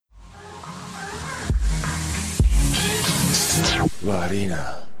悪い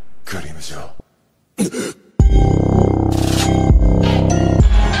な、クリムジョ。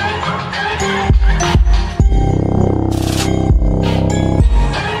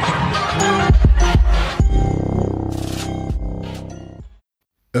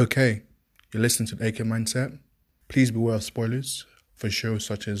 Okay, you're listening to the AK Mindset. Please beware of spoilers for shows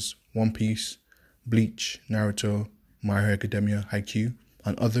such as One Piece, Bleach, Naruto, My Hero Academia, Haikyuu,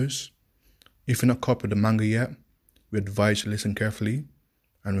 and others. If you're not caught with the manga yet, we advise you to listen carefully,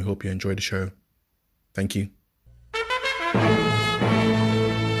 and we hope you enjoy the show. Thank you.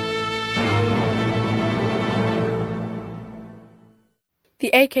 The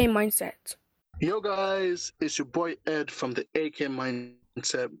AK Mindset. Yo guys, it's your boy Ed from the AK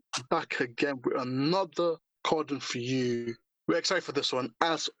Mindset, back again with another content for you. We're excited for this one,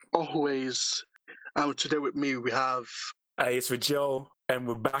 as always. And today with me we have... Hey, it's Joe, and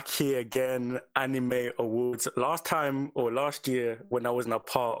we're back here again, Anime Awards. Last year, when I wasn't a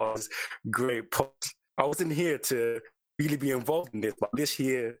part of this great pod, I wasn't here to really be involved in this, but this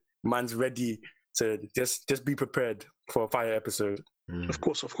year, man's ready to just be prepared for a fire episode. Of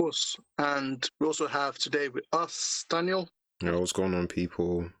course. And we also have today with us, Daniel. Yeah, what's going on,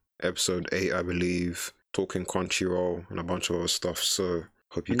 people? Episode 8, I believe, talking Crunchyroll and a bunch of other stuff. So,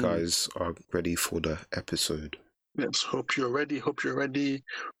 hope you guys are ready for the episode. Yes, hope you're ready.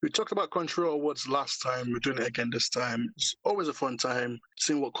 We talked about Crunchyroll Awards last time. We're doing it again this time. It's always a fun time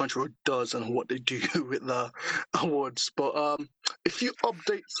seeing what Crunchyroll does and what they do with the awards. But a few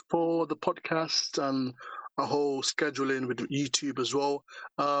updates for the podcast and a whole scheduling with YouTube as well.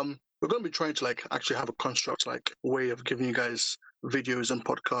 We're going to be trying to actually have a construct way of giving you guys videos and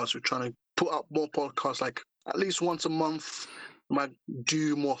podcasts. We're trying to put out more podcasts at least once a month. We might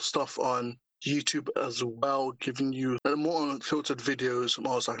do more stuff on YouTube as well, giving you more unfiltered videos,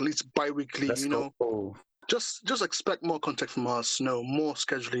 also at least bi-weekly. Just expect more content from us. More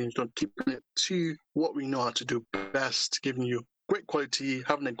scheduling, keeping it to what we know how to do best, giving you great quality,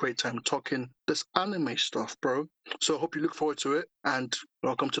 having a great time talking this anime stuff, bro. So I hope you look forward to it, and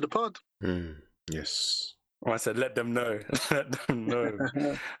welcome to the pod. Yes. I said, let them know. We're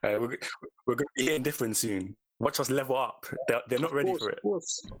going to be hitting different soon. Watch us level up. They're not ready for it. Of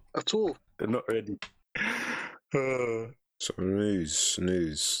course. At all. They're not ready. So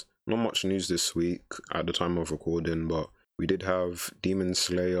news. Not much news this week at the time of recording, but we did have Demon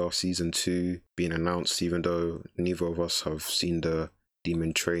Slayer Season 2 being announced, even though neither of us have seen the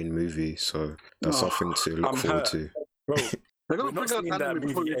Demon Train movie. So that's something to look forward to. Bro, they're we're going to not bring out seeing that anime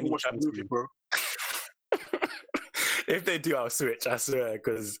before movie you watch the anytime movie, soon. bro. If they do, I'll switch. I swear,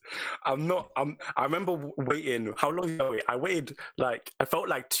 because I remember waiting. How long did I wait? I waited I felt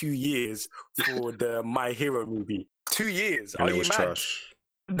like 2 years for the My Hero movie. 2 years. And Are it you was mad? trash.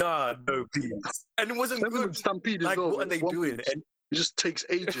 Nah, no, please. And it wasn't Same good. with Stampede as well. What are they doing? And It just takes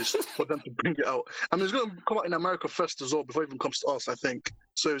ages for them to bring it out. I mean, it's going to come out in America first as well before it even comes to us, I think.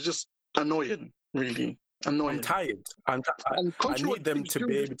 So it's just annoying, really. Annoying. I'm tired. I need them to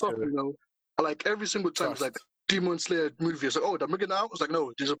be able to. Every single time, trust. it's Demon Slayer movie. It's oh, they're bringing it out. It's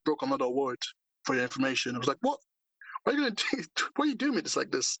no, they just broke another award for your information. I was like, what? Why are you going to do? Why are you doing it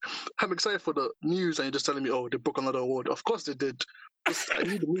like this? I'm excited for the news, and you're just telling me, oh, they broke another award. Of course they did. I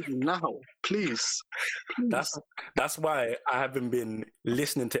need the movie now, please. That's why I haven't been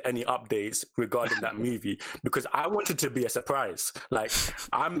listening to any updates regarding that movie, because I want it to be a surprise.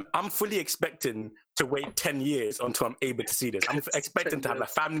 I'm fully expecting to wait 10 years until I'm able to see this. I'm expecting to have a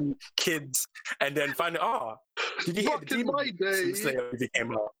family, kids, and then find out, did you hear the Demon Slayer movie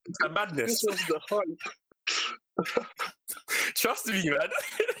came out? It's a madness. This was the hype. Trust me, man.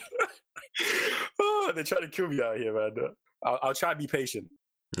 Oh, they're trying to kill me out here, man. I'll try to be patient.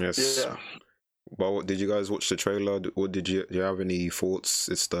 Yes. Yeah. But did you guys watch the trailer? Or do you have any thoughts?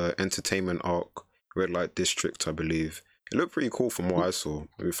 It's the entertainment arc, Red Light District, I believe. It looked pretty cool from what I saw.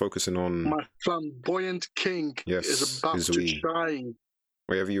 We're focusing on... My flamboyant king is about to shine.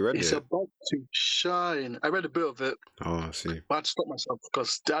 Wait, have you read it? It's about to shine. I read a bit of it. Oh, I see. But I had to stop myself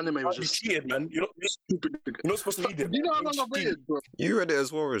because the anime was just... You cheated, man. You're stupid. You're not supposed to read it. You know how long I've read it, bro? You read it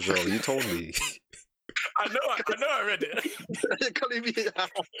as well, Rajal. You told me. I know I read it. You can't even...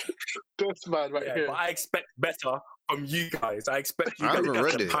 This man here. But I expect better from you guys. I expect you I guys haven't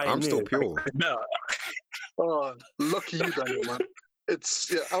read it. I'm still pure. Oh, lucky you, Daniel, man.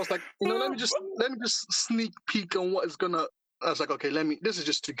 I was like, let me just sneak peek on what is gonna... I was like, okay, this is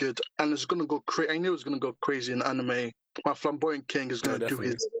just too good. And it's gonna go crazy. I knew it was gonna go crazy in anime. My flamboyant king is gonna do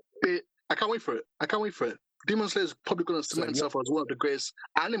his bit. I can't wait for it. Demon Slayer is probably gonna cement itself as one of the greatest,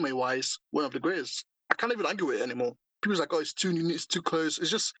 anime-wise, one of the greatest. I can't even argue it anymore. People's like, oh, it's too new, it's too close. It's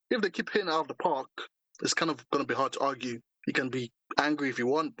just, if they keep hitting it out of the park, it's kind of going to be hard to argue. You can be angry if you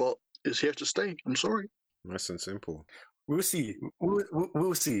want, but it's here to stay. I'm sorry. Nice and simple. We'll see.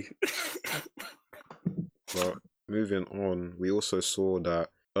 We'll see. But moving on, we also saw that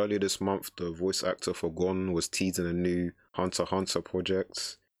earlier this month, the voice actor for Gon was teasing a new Hunter x Hunter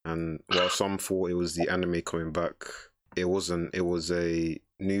project. And while some thought it was the anime coming back, it wasn't. It was a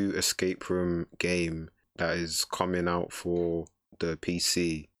new escape room game that is coming out for the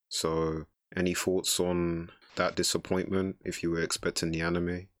PC. So, any thoughts on that disappointment if you were expecting the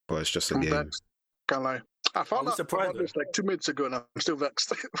anime? But it's just a game. Vexed. Can't lie. I found out about this like 2 minutes ago and I'm still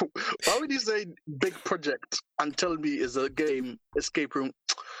vexed. Why would you say big project and tell me it's a game escape room?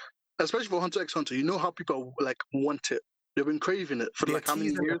 Especially for Hunter x Hunter, you know how people like want it. They've been craving it for like how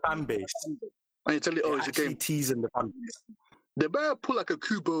many years? The fan base. And you tell it, it's a game. Teasing the fan base. They better pull like a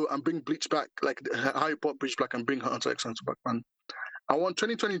Kubo and bring Bleach back, like Harry Potter Bleach back and bring Hunter x Hunter back, man. I want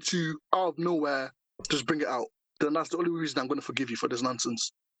 2022 out of nowhere, just bring it out. Then that's the only reason I'm going to forgive you for this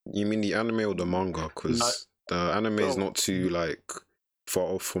nonsense. You mean the anime or the manga? Because the anime is not too like far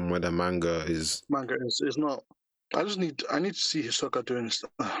off from where the manga is. Manga is not. I need to see Hisoka doing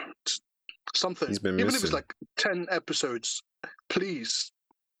something. He's been even missing. If it's like 10 episodes, please.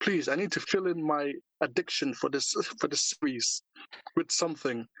 I need to fill in my addiction for this series with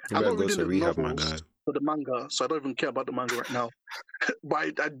something. I'm not reading the rehab, my guy. For the manga, so I don't even care about the manga right now.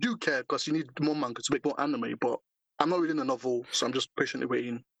 But I do care because you need more manga to make more anime. But I'm not reading the novel, so I'm just patiently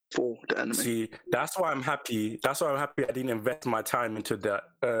waiting for the anime. See, that's why I'm happy. I didn't invest my time into that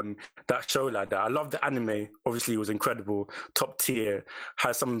show like that. I love the anime. Obviously, it was incredible, top tier.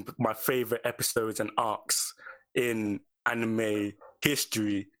 Has some of my favorite episodes and arcs in anime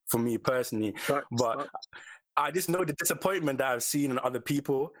history for me personally. But I just know the disappointment that I've seen in other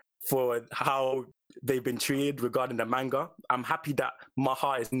people for how they've been treated regarding the manga. I'm happy that my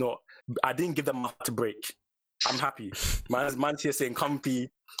heart is not. I didn't give them my heart to break. I'm happy. Man's here saying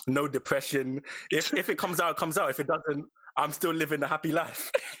comfy, no depression. If it comes out, it comes out. If it doesn't, I'm still living a happy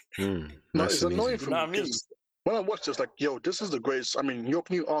life. No, it's annoying for me. You know what I mean? When I watched this, like, yo, this is the greatest. I mean,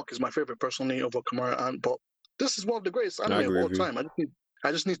 York New Arc is my favorite personally over Kamara, but this is one of the greatest anime of all time.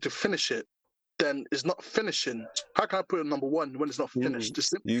 I just need to finish it. Then it's not finishing. How can I put it at number one when it's not finished?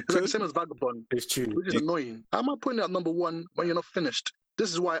 It's like the same as Vagabond. It's true. Which is annoying. How am I putting it at number one when you're not finished?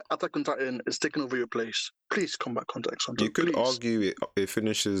 This is why Attack on Titan is taking over your place. Please come back, Hunter x Hunter. You could argue it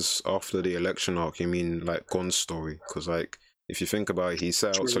finishes after the election arc. You mean like Gon's story? Because like if you think about it, he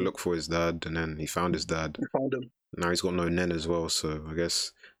set out to look for his dad, and then he found his dad. He found him. Now he's got no Nen as well. So I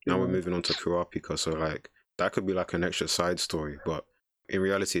guess now we're moving on to Kurapika. So like that could be like an extra side story, but in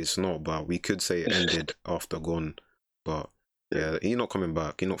reality it's not. But we could say it ended after Gon. But yeah, he's not coming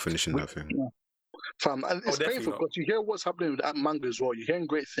back. He's not finishing that thing. Yeah. Fam, and it's painful because you hear what's happening with that manga as well. You're hearing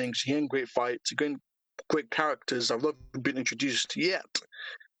great things, you're hearing great fights, you're getting great characters that have not been introduced yet.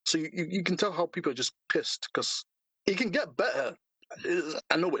 So you can tell how people are just pissed because it can get better.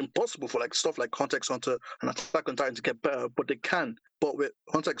 I know it's impossible for like stuff like Hunter x Hunter and Attack on Titan to get better, but they can. But with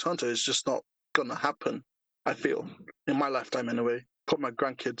Hunter x Hunter, it's just not gonna happen. I feel in my lifetime anyway. For my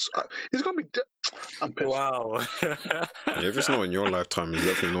grandkids, it's gonna be. I'm pissed. Wow. If it's not in your lifetime, it's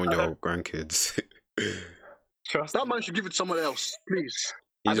definitely not your grandkids. That man should give it to someone else, please.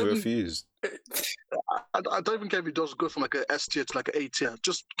 He's refused. I don't even care if he does go from like a S tier to like an A tier.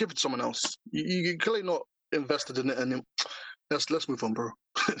 Just give it to someone else. You're clearly not invested in it, and let's move on, bro.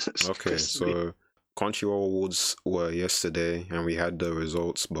 Okay, so Crunchyroll Awards were yesterday, and we had the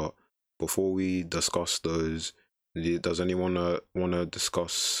results. But before we discuss those, does anyone want to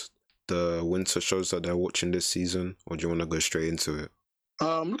discuss the winter shows that they're watching this season, or do you want to go straight into it?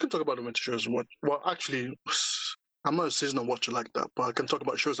 We can talk about the winter shows. Well, actually, I'm not a seasonal watcher like that, but I can talk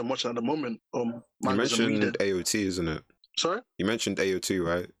about shows I'm watching at the moment. You mentioned AOT, isn't it? Sorry? You mentioned AOT,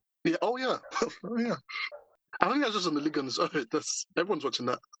 right? Yeah. Oh, yeah. Oh, yeah. I think that's just on the league on its own. Everyone's watching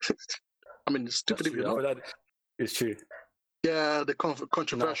that. I mean, it's stupid if you know. It's true. Yeah, the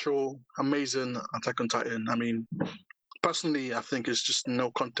controversial, amazing Attack on Titan. I mean, personally, I think it's just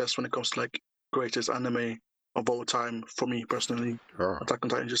no contest when it comes to like greatest anime of all time for me personally. Attack on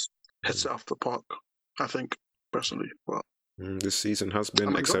Titan just hits it off the park, I think, personally. But this season has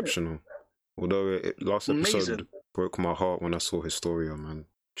been exceptional. Although last episode broke my heart when I saw Historia, man.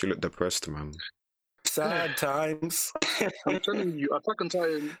 She looked depressed, man. Sad times. I'm telling you, Attack on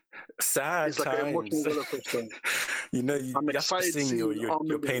Titan is like an emotional roller coaster. You know, you have to sing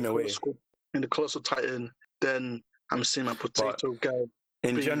your pain away. In the Colossal Titan, then I'm seeing my potato guy.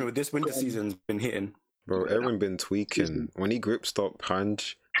 In general, this winter season's been hitting. Bro, everyone been tweaking. When he grip stopped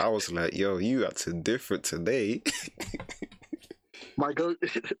punch, I was like, yo, you acting different today. my goat,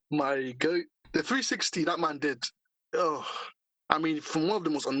 the 360 that man did oh, I mean, from one of the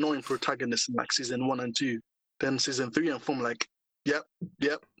most annoying protagonists in like season 1 and 2, then season 3 and 4, I'm like, yep,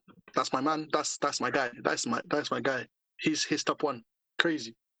 that's my man, that's my guy, that's my guy. He's top one.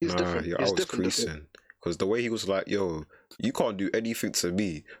 Crazy. He's different. Yeah, I He's was different. creasing because the way he was like, "Yo, you can't do anything to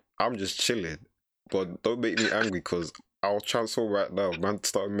me. I'm just chilling, but don't make me angry because I'll transform right now." Man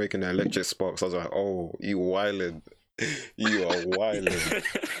started making the electric sparks. I was like, "Oh, you wildin'." You are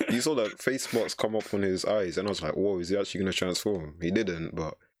wildin'. You saw that face spots come up on his eyes, and I was like, "Whoa, is he actually gonna transform?" He didn't,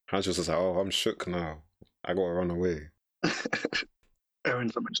 but Hans was just like, "Oh, I'm shook now. I gotta run away."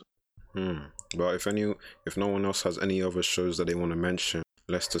 Aaron's amazing. But if no one else has any other shows that they want to mention,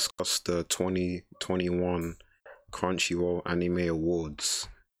 let's discuss the 2021 Crunchyroll Anime Awards.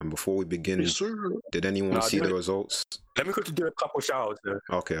 And before we begin, did anyone see the results? Let me quickly do a couple shout-outs there.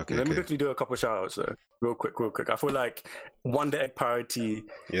 Okay. Let me quickly do a couple shout-outs there. Real quick. I feel like Wonder Egg Parity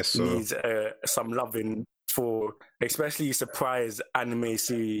needs some loving for especially surprise anime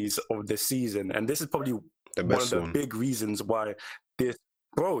series of the season. And this is probably one of the big reasons why this,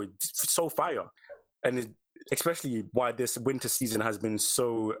 bro, it's so fire. And especially why this winter season has been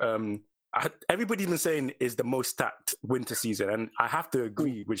so... everybody's been saying is the most stacked winter season, and I have to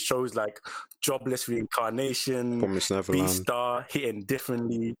agree with shows like Jobless Reincarnation, Promised Neverland, Beastar, Hitting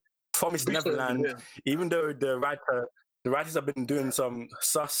Differently, Promised Neverland. Yeah. Even though the writers have been doing some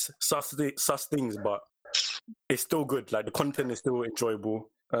sus things, but it's still good. Like the content is still enjoyable.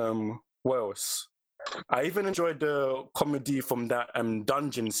 What else? I even enjoyed the comedy from that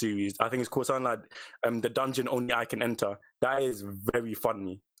Dungeon series. I think it's called something like The Dungeon Only I Can Enter. That is very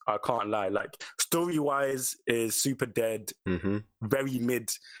funny. I can't lie. Like story-wise, is super dead, very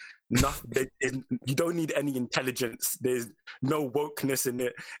mid. You don't need any intelligence. There's no wokeness in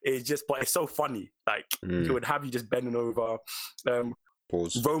it. It's just, but it's so funny. Like it would have you just bending over.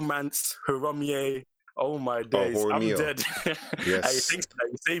 Romance, Hiromiye. Oh my days, I'm dead. Yes, you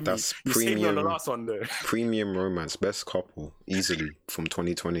saved me. You saved me on the last one though. Premium romance, best couple, easily from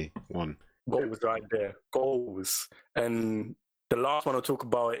 2021. Goals right there, goals. And the last one I'll talk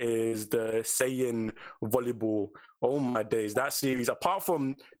about is the Saiyan volleyball. Oh my days, that series, apart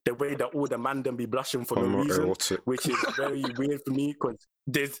from the way that all the man them be blushing for no reason, which is very weird for me, because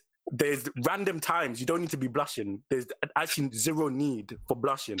there's random times you don't need to be blushing. There's actually zero need for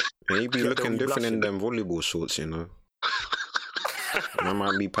blushing. And you be looking different in them volleyball shorts, you know. And I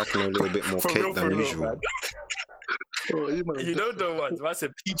might be packing a little bit more cake than usual. You know the ones, that's a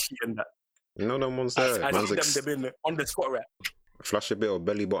peachy in that. You know them ones there. I see them, they've been on the spot rap. Flash a bit of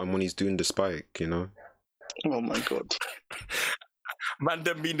belly button when he's doing the spike, you know. Oh my god. Man,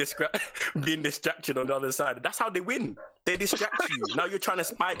 them being distracted on the other side. That's how they win. They distract you. Now you're trying to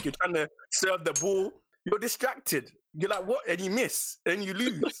spike, you're trying to serve the ball. You're distracted. You're like, what? And you miss. And you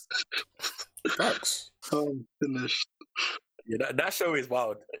lose. Facts. Finished. Yeah, that show is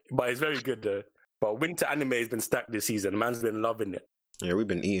wild. But it's very good though. But winter anime has been stacked this season. Man's been loving it. Yeah, we've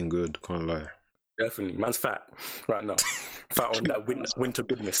been eating good, can't lie. Definitely. Man's fat right now. Fat on that winter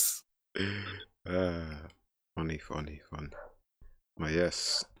goodness. Funny. But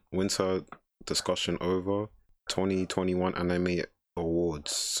yes, winter discussion over. 2021 Anime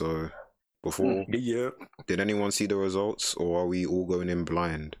Awards. So before, did anyone see the results, or are we all going in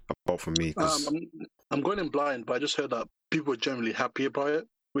blind? Apart from me, I'm going in blind, but I just heard that people are generally happy about it,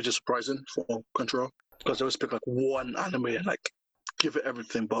 which is surprising for Crunchyroll, because they always pick like one anime and like give it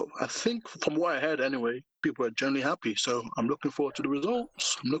everything. But I think from what I heard anyway, people are generally happy. So I'm looking forward to the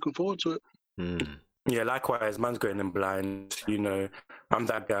results. I'm looking forward to it. Yeah, likewise, man's going in blind. You know, I'm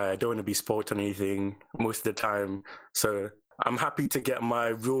that guy. I don't want to be spoiled on anything most of the time. So I'm happy to get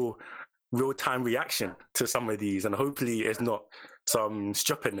my real-time reaction to some of these, and hopefully it's not some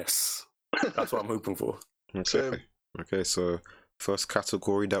stupidness. That's what I'm hoping for. Okay, so first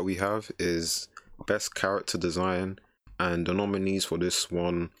category that we have is Best Character Design, and the nominees for this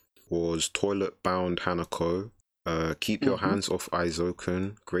one was Toilet Bound Hanako, Keep Your Hands Off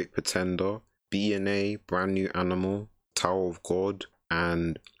Aizokun, Great Pretender, B&A, Brand New Animal, Tower of God,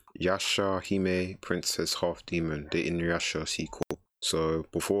 and Yasha Hime, Princess Half Demon, the Inuyasha sequel. So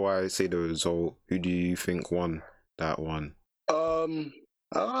before I say the result, who do you think won that one? Probably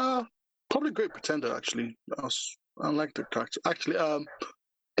Great Pretender, actually. I like the character. Actually,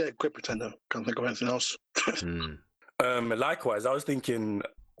 yeah, Great Pretender. Can't think of anything else. Likewise, I was thinking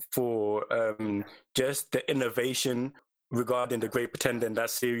for just the innovation regarding the Great Pretender in that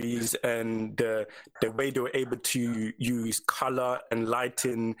series, and the way they were able to use color and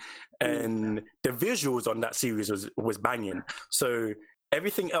lighting, and the visuals on that series was banging. So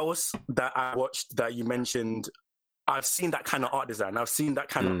everything else that I watched that you mentioned, I've seen that kind of art design. I've seen that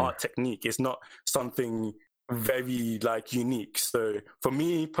kind of art technique. It's not something very like unique. So for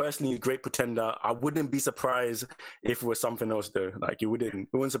me personally, Great Pretender, I wouldn't be surprised if it was something else though. Like it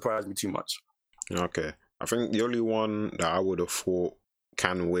wouldn't surprise me too much. Okay. I think the only one that I would have thought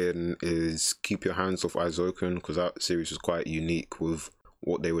can win is Keep Your Hands Off Aizoken, because that series was quite unique with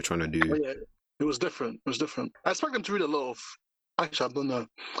what they were trying to do. Oh, yeah, it was different. I expect them to read a lot of. Actually, I don't know.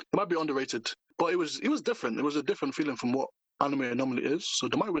 It might be underrated, but it was different. It was a different feeling from what anime normally is. So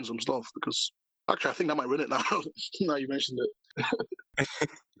they might win some stuff because actually, I think that might win it now. Now you mentioned it.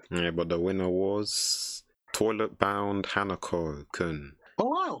 Yeah, but the winner was Toilet Bound Hanako-kun. Oh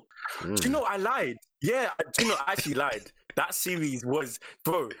wow! Do you know I lied? Yeah, do you know I actually lied? That series was,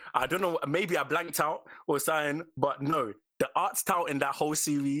 bro, I don't know, maybe I blanked out or something, but no, the art style in that whole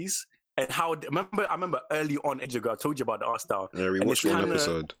series and how, I remember early on, Edgar, I told you about the art style. Yeah, we watched one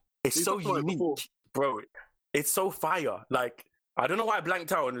episode. It's so unique, bro. It's so fire. Like, I don't know why I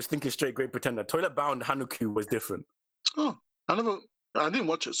blanked out and was thinking straight Great Pretender. Toilet Bound Hanuku was different. Oh, I didn't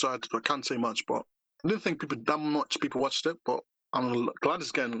watch it, so I can't say much, but I didn't think that much people watched it, but I'm glad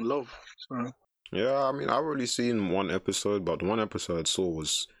it's getting love. So. Yeah, I mean, I've only seen one episode, but the one episode I saw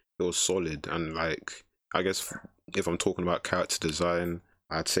was solid. And like, I guess if I'm talking about character design,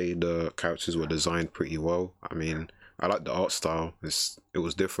 I'd say the characters were designed pretty well. I mean, I like the art style. It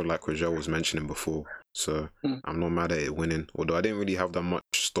was different, like Rajel was mentioning before. So I'm not mad at it winning. Although I didn't really have that much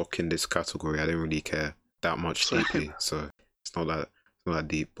stock in this category. I didn't really care that much deeply. So it's not that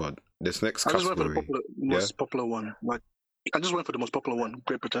deep. But this next category, I just went for the most popular one. Like, I just went for the most popular one,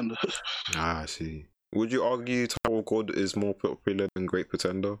 Great Pretender. I see. Would you argue Tower of God is more popular than Great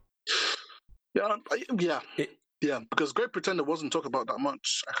Pretender? Yeah, because Great Pretender wasn't talked about that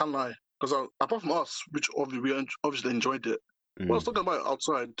much. I can't lie. Because apart from us, which obviously enjoyed it, I was talking about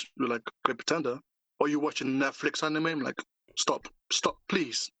outside, like Great Pretender, or you watching Netflix anime, I'm like, stop,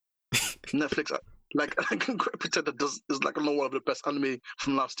 please. Netflix, like Great Pretender is like one of the best anime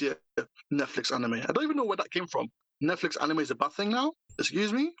from last year. Netflix anime. I don't even know where that came from. Netflix anime is a bad thing now?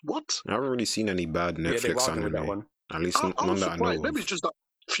 Excuse me? What? I haven't really seen any bad Netflix anime. That one. At least none that I know of. Maybe it's just that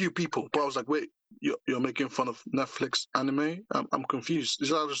few people. But I was like, wait, you're making fun of Netflix anime? I'm confused. Is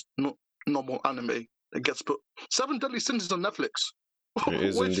that just not normal anime? It gets put 7 Deadly Sins is on Netflix. It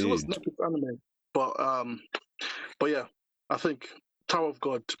is Which indeed. was Netflix anime. But yeah, I think Tower of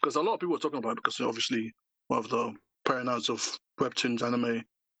God, because a lot of people are talking about it because they're obviously one of the pioneers of webtoons anime.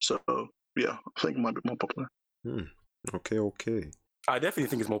 So yeah, I think it might be more popular. Okay. I definitely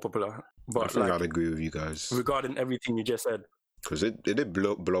think it's more popular. But I think I'd agree with you guys. Regarding everything you just said. Because it did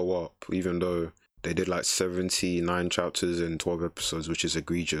blow up, even though they did like 79 chapters in 12 episodes, which is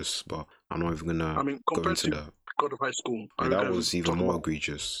egregious, but I'm not even going to go into that. God of High School. Yeah, that was even more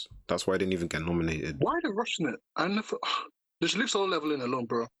egregious. That's why I didn't even get nominated. Why are they rushing it? Just leave Solo Leveling alone,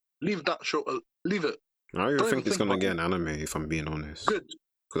 bro. Leave that show. Leave it. I don't even think it's going to get an anime, if I'm being honest. Good.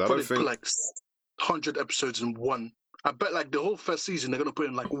 Because I don't think... put like 100 episodes in one. I bet like the whole first season they're gonna put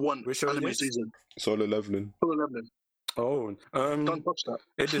in like one anime season. Solo Leveling. Oh, don't touch that.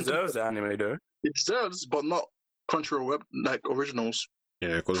 It deserves the anime though. It deserves, but not Crunchyroll originals.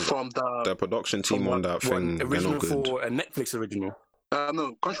 Yeah, because from the production team on that thing, they're not good. For a Netflix original.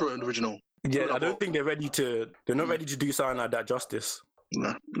 No, Crunchyroll original. Yeah, I don't think they're ready to. They're not ready to do something like that justice.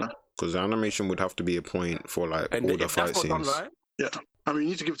 No. Because the animation would have to be a point for like all the fight scenes. Done, right? Yeah, I mean you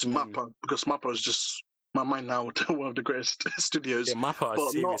need to give it to Mappa because Mappa is just. My mind now to one of the greatest studios. Yeah, Mappa are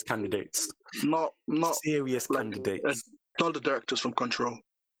serious candidates. Not serious candidates. Not the directors from Crunchyroll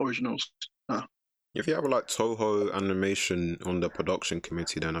originals. No. If you have like Toho Animation on the production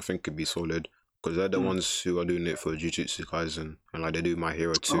committee, then I think it'd be solid because they're the ones who are doing it for Jujutsu Kaisen and like they do My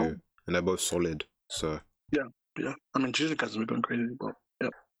Hero 2, and they're both solid. So yeah. I mean Jujutsu Kaisen has been crazy, but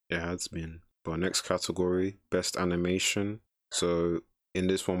yeah, it's been. But next category, best animation. So in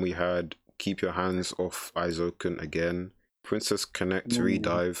this one we had Keep Your Hands Off Aizoken again. Princess Connect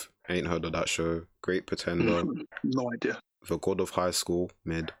Redive. Ain't heard of that show. Great Pretender. No idea. The God of High School.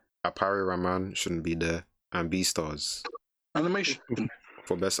 Mid. Apari Raman shouldn't be there. And Beastars. Animation.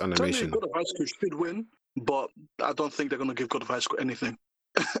 For best animation. God of High School should win, but I don't think they're going to give God of High School anything.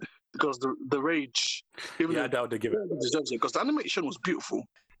 Because the rage. I doubt they give it. Deserves it. Because the animation was beautiful.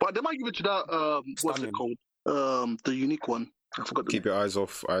 But they might give it to that, what's it called? The unique one. I forgot. Keep your hands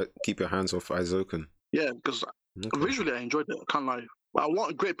off Aizoken. Yeah, because visually I enjoyed it. I can't lie. I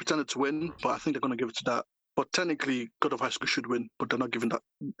want Great Pretender to win, but I think they're going to give it to that. But technically, God of High School should win, but they're not giving that.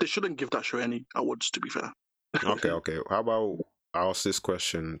 They shouldn't give that show any awards, to be fair. Okay. How about I ask this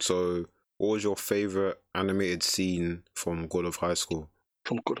question? So, what was your favorite animated scene from God of High School?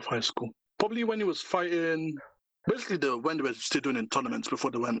 From God of High School, probably when he was fighting. Basically, when they were still doing in tournaments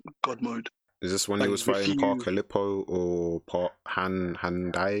before they went God mode. Is this when he Like, was if fighting you- Parker Lippo or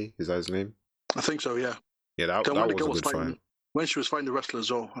Handai? Is that his name? I think so. Yeah. Yeah, that Then when the was a girl was good fighting, fight. when she was fighting the wrestler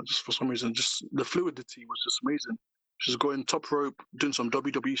as well, just for some reason, just the fluidity was just amazing. She's going top rope, doing some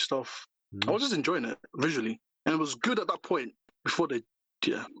WWE stuff. I was just enjoying it visually, and it was good at that point before they,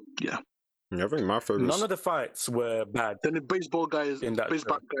 yeah. Yeah, I think my favorite. None of the fights were bad. Then the baseball guy is In that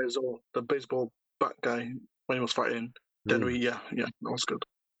baseball guy as well. The baseball bat guy when he was fighting. Then that was good.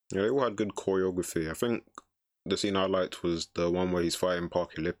 Yeah, they all had good choreography. I think the scene I liked was the one where he's fighting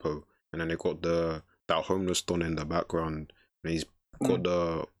Parky Lippo, and then they got that homeless don in the background, and he's got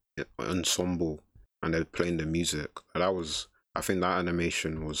the ensemble, and they're playing the music. And I think that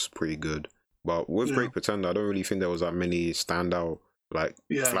animation was pretty good. But with Great Pretender, I don't really think there was that many standout, like,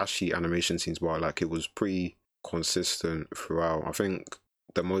 flashy animation scenes, but like it was pretty consistent throughout. I think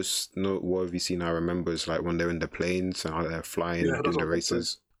the most noteworthy scene I remember is like when they're in the planes and they're flying in the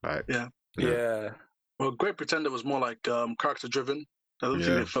races. Like, Yeah. Well, Great Pretender was more like character driven. I don't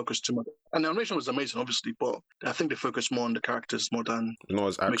think they focused too much. And the animation was amazing, obviously, but I think they focused more on the characters more than not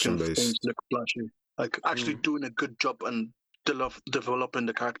as action making things based. look flashy. Like actually doing a good job and developing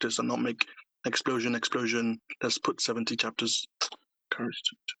the characters and not make explosion. Let's put 70 chapters.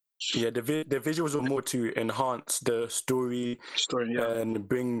 Yeah, the visuals were more to enhance the story and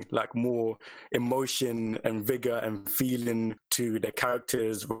bring like more emotion and vigor and feeling to the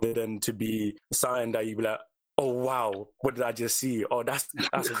characters rather than to be something that you be like, oh wow, what did I just see? Oh, that's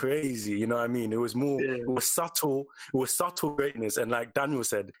crazy. You know what I mean? It was more, it was subtle greatness, and like Daniel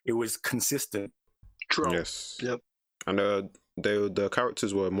said, it was consistent. True. Yes. Yep. And the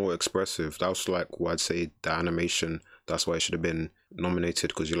characters were more expressive. That was like what I'd say the animation. That's why it should have been nominated,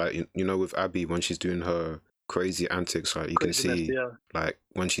 because you know with Abby when she's doing her crazy antics, like you can see like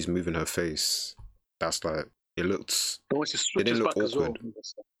when she's moving her face, that's like it looked. It didn't look awkward.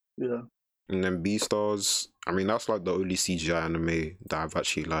 Yeah. And then Beastars, I mean that's like the only CGI anime that I've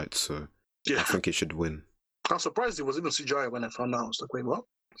actually liked, so I think it should win. I'm surprised it was even CGI when I found out. I was like, wait, what?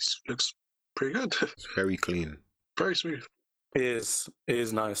 This looks pretty good. It's very clean. Very smooth. It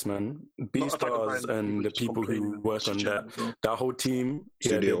is nice, man. Beastars and the people who work on that whole team,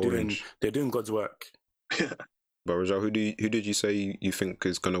 they're doing God's work. Yeah. But Rajal, who did you say you think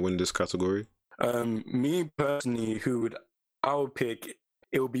is gonna win this category? Me personally, I would pick.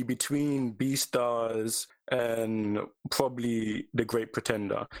 It would be between Beastars and probably The Great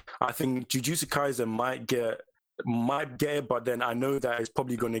Pretender. I think Jujutsu Kaisen might get it, but then I know that it's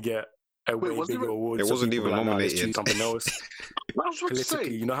probably going to get a way bigger award. It wasn't even nominated. Let's choose something else. I was about to say,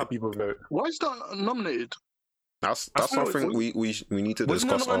 you know how people vote. Why is that nominated? That's something we need to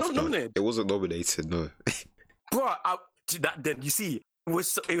discuss after. It wasn't nominated, no. Bro, then you see, it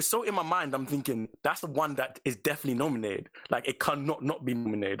was so in my mind. I'm thinking that's the one that is definitely nominated. Like it cannot not be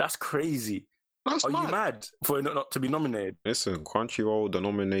nominated. That's crazy. Are you mad for it not to be nominated? Listen, Crunchyroll, the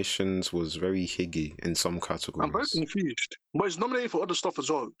nominations was very higgy in some categories. I'm very confused. But it's nominated for other stuff as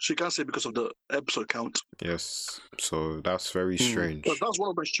well. So you can't say because of the episode count. Yes, so that's very strange. But that's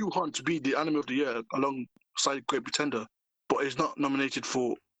one of the shoehorned to be the anime of the year alongside Great Pretender. But it's not nominated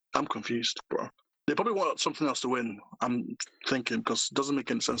for. I'm confused, bro. They probably want something else to win. I'm thinking because it doesn't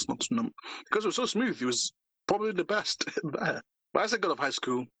make any sense not to nominate. Because it was so smooth. It was probably the best there. But as I got of high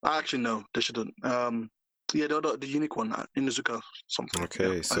school, I actually know they shouldn't. The unique one, Inuzuka something.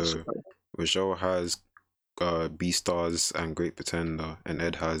 Okay, so Rajal has Beastars and Great Pretender, and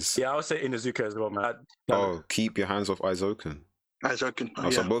Ed has. Yeah, I would say Inuzuka as well, man. Keep Your Hands Off Aizoken.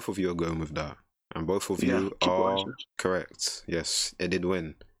 So both of you are going with that, and both of you are correct. Yes, it did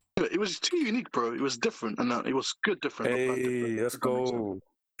win. It was too unique, bro. It was different, and it was good different. Hey, let's go.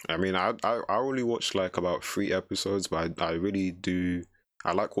 I mean, I only watched like about 3 episodes, but I really do.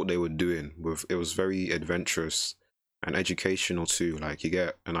 I like what they were doing. It was very adventurous and educational too. Like you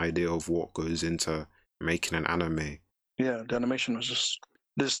get an idea of what goes into making an anime. Yeah, the animation was just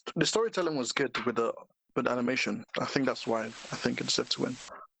the storytelling was good with the animation. I think that's why I think it deserved to win.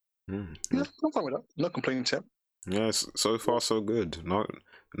 Yeah, I'm fine with that. No complaints yet. Yes, so far so good. No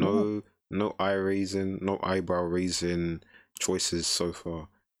eye raising, no eyebrow raising choices so far.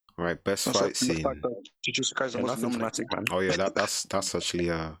 All right, best fight scene. Nothing dramatic, man. Oh yeah, that's actually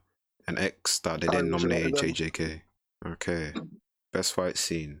an X that they didn't nominate JJK. Okay, best fight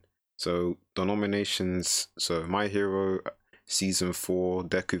scene. So the nominations. So My Hero season 4,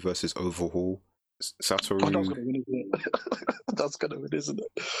 Deku versus Overhaul. Satoru. That's gonna win, isn't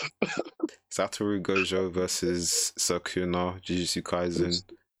it? Satoru Gojo versus Sukuna, Jujutsu Kaisen.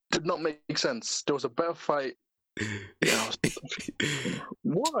 Did not make sense. There was a better fight.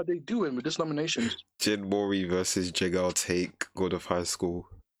 What are they doing with this nomination? Jin Mori versus Jigal Take, God of High School.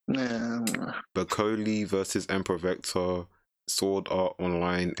 Yeah. Berkoli versus Emperor Vector, Sword Art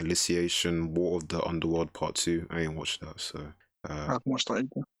Online, Initiation, War of the Underworld Part 2. I ain't watched that, so. I've watched that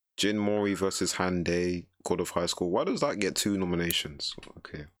either. Jin Mori versus Han Day, God of High School. Why does that get 2 nominations?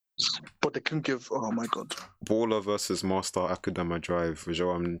 Okay. But they can give. Oh my god. Baller versus Master Akudama Drive. Joe,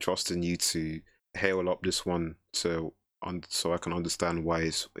 I'm trusting you to hail up this one so I can understand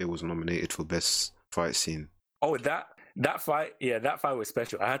why it was nominated for best fight scene. Oh, that fight, yeah, that fight was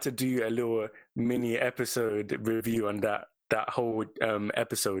special. I had to do a little mini episode review on that whole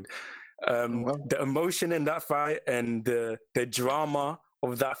episode. Wow. The emotion in that fight and the drama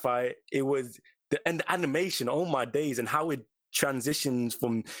of that fight, it was and the animation. Oh my days, and how it transitions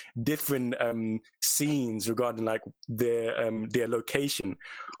from different scenes regarding like their location.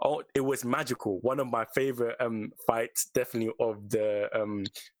 Oh, it was magical. One of my favorite fights, definitely of the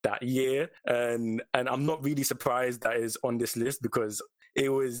that year, and I'm not really surprised that is on this list because it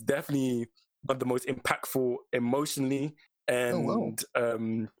was definitely one of the most impactful emotionally and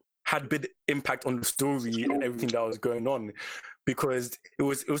had big impact on the story and everything that was going on, because it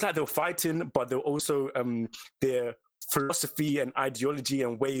was like they were fighting, but they were also their philosophy and ideology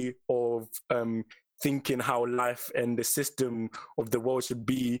and way of thinking how life and the system of the world should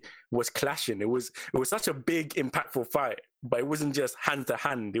be was clashing. It was such a big, impactful fight, but it wasn't just hand to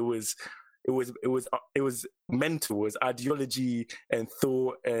hand. It was mental. It was ideology and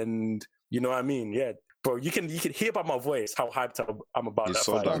thought, and you know what I mean? Yeah, bro, you can hear by my voice how hyped I'm about You that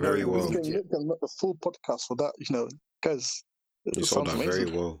sold fight. that very well. You can make a full podcast for that, guys. You sold that very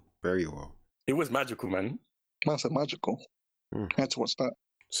well. Very well. It was magical, man. Man said magical. I had to watch that.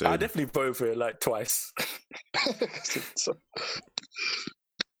 So, I definitely voted for it like twice. So,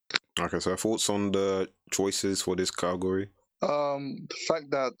 okay, so thoughts on the choices for this category? the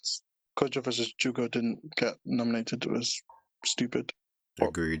fact that Kojo versus Jugo didn't get nominated was stupid.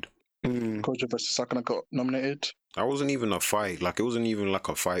 Agreed. Kojo versus Sakana got nominated. That wasn't even a fight. Like, it wasn't even like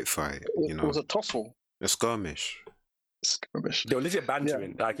a fight, you know? It was a tussle. A skirmish. Skirmish. They were legit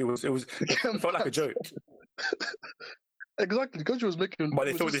bantering. Like it felt like a joke. Exactly. Kojo was making. But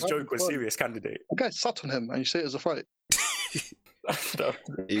they thought this joke was serious, candidate. The guy sat on him and you say it was a fight.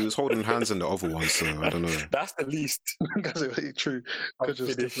 He was holding hands in the other one, so I don't know. That's the least. That's really true. I'm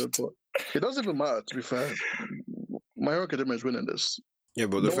Kojo's different, but it doesn't even matter, to be fair. My Hero Academia is winning this. Yeah,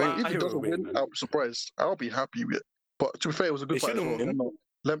 but the No, thing... if it doesn't win, I'll be surprised. I'll be happy with it. But to be fair, it was a good It fight. shouldn't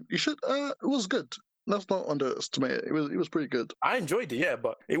win. You should. It was good. Let's not underestimate it. It was pretty good. I enjoyed it, yeah,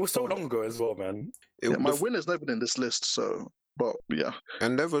 but it was so long ago as well, man. My win is never in this list, so. But yeah.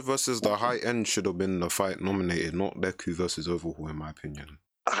 Endeavor versus the High End should have been the fight nominated, not Deku versus Overhaul, in my opinion.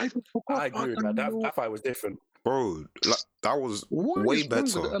 I agree with that. That fight was different. Bro, like, that was way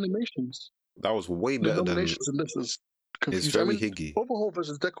better. The animations. That was way better the than... animations in this is confusing. It's very higgy. Overhaul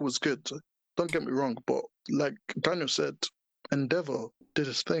versus Deku was good. Don't get me wrong, but like Daniel said, Endeavor did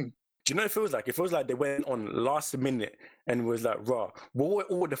his thing. Do you know what it feels like? It feels like they went on last minute and was like, raw, what were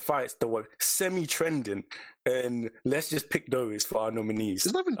all the fights that were semi-trending? And let's just pick those for our nominees.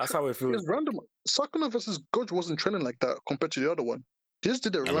 That's how it feels. It's random. Sakuna versus Gojo wasn't trending like that compared to the other one. They just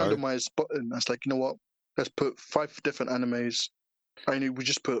did a randomized button. That's like, you know what? Let's put 5 different animes. And we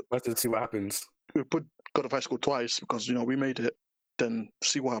just put... Let's see what happens. We put God of High School twice because, we made it. Then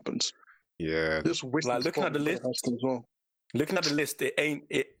see what happens. Yeah. Just like, looking at the list... As well. Looking at the list,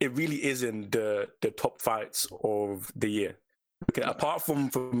 it really isn't the top fights of the year. Okay, apart from,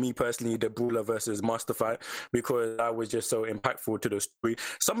 for me personally, the Brawler versus Master fight, because that was just so impactful to the story.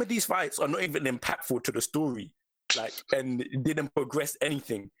 Some of these fights are not even impactful to the story, like, and didn't progress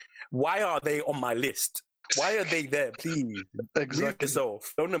anything. Why are they on my list? Why are they there? Please, Exactly. Leave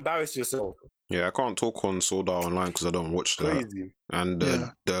yourself. Don't embarrass yourself. Yeah, I can't talk on Sword Art Online because I don't watch that. Crazy. And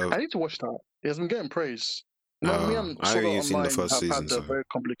I need to watch that. It has been getting praise. Me and I Sword haven't Art seen the Online first have season. had a very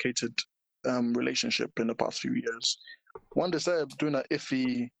complicated relationship in the past few years. When they started doing that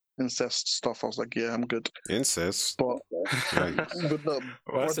iffy incest stuff, I was like, yeah, I'm good. Incest? But Yikes. with the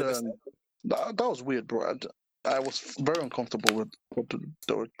brother, that was weird, bro. I was very uncomfortable with what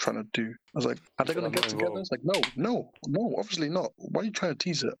they were trying to do. I was like, are they going to get together? It's like, no, obviously not. Why are you trying to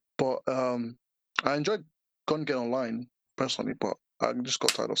tease it? But I enjoyed Gun Get Online, personally, but I just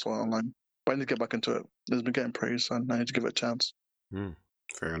got tired of Sword Art Online. But I need to get back into it. It's been getting praise, and I need to give it a chance.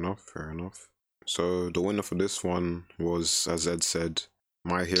 Fair enough. So the winner for this one was, as Ed said,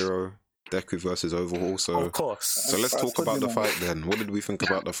 My Hero, Deku versus Overhaul. So, of course. So let's talk about the fight then. What did we think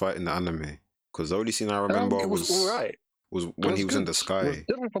about the fight in the anime? Because the only scene I remember was when he was in the sky. It was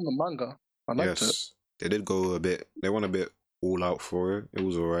different from the manga. I liked it. They did go they went a bit all out for it. It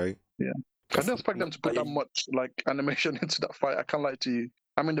was alright. Yeah. I didn't expect them to put that much like animation into that fight. I can't lie to you.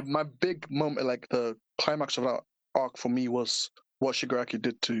 I mean, my big moment, like the climax of that arc for me, was what Shigaraki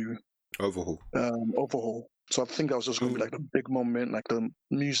did to Overhaul. Overhaul. So I think that was just going to be like the big moment, like the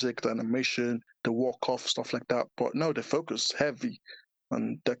music, the animation, the walk off, stuff like that. But no, they focused heavy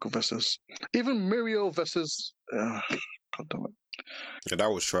on Deku versus even Mirio versus. God damn it. Yeah,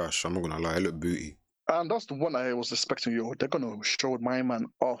 that was trash. I'm not gonna lie, it looked booty. And that's the one I was expecting. They're gonna show my man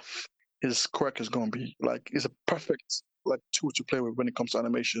off. His quirk is gonna be like, it's a perfect like tool to play with when it comes to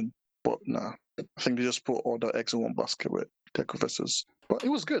animation. But nah, I think they just put all the eggs in one basket with Deku versus. But it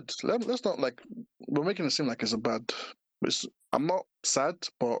was good. Let's not like, we're making it seem like it's a bad. I'm not sad,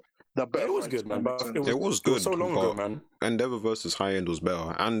 but the better. It was good, man. But it was good. It was so long ago, man. Endeavor versus High End was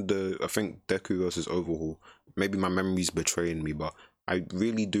better, and I think Deku versus Overhaul. Maybe my memory's betraying me, but I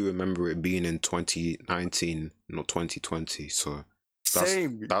really do remember it being in 2019, not 2020. So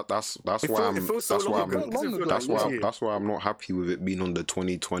that's why I'm not happy with it being on the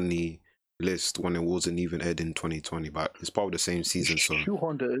 2020 list when it wasn't even aired in 2020. But it's part of the same season, so I'm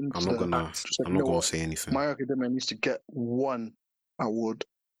not gonna say anything. My Academia needs to get one award.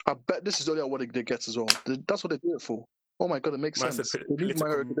 I bet this is the only award they get as well. That's what they do it for. Oh my god, it makes sense. They need My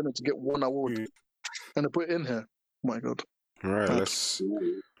Hero Academia to get one award, and they put it in here. Oh my god. All right, let's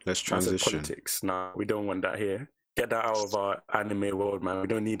transition. Politics. Nah, we don't want that here. Get that out of our anime world, man. We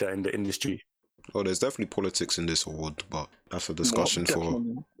don't need that in the industry. Oh, there's definitely politics in this award, but that's a discussion for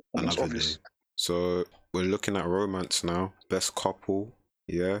another day. So we're looking at romance now. Best couple,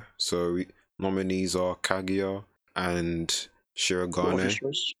 yeah. So nominees are Kaguya and Shirogane.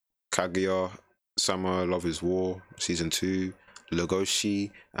 Kaguya, Summer Love is War, Season 2.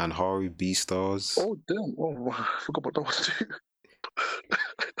 Legoshi and Haru Beastars. Oh damn! Oh, I forgot about that one too.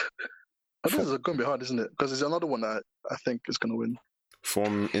 This is going to be hard, isn't it? Because there's another one that I think is going to win.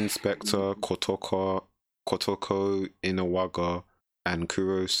 From Inspector Kotoko Inawaga and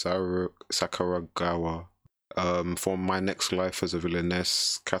Kuro Sakuragawa. From My Next Life as a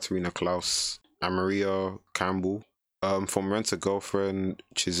Villainess, Katarina Klaus and Maria Campbell. From Rent a Girlfriend,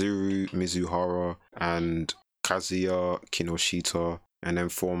 Chizuru Mizuhara and Kazuya Kinoshita, and then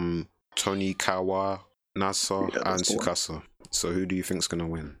from Tonikawa, Nasa, and Tsukasa. So who do you think's gonna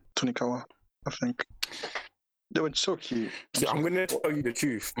win? Tonikawa, I think. They were so cute. See, I'm gonna tell you the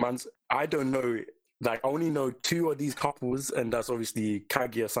truth, man. I don't know. Like, I only know two of these couples, and that's obviously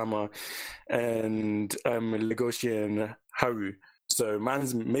Kaguya-sama and Legoshi and Haru. So,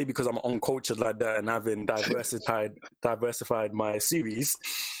 man's maybe because I'm uncultured like that and having diversified my series,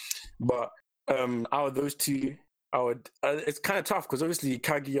 but out of those two, I would. It's kind of tough because obviously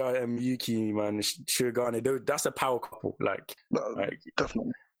Kaguya and Yuki, man, Shirogane, that's a power couple. Like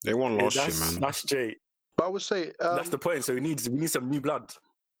definitely, they won last year, man. That's straight. But I would say that's the point. So we need some new blood.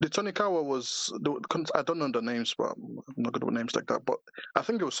 The Tonikawa was. I don't know the names, but I'm not good with names like that. But I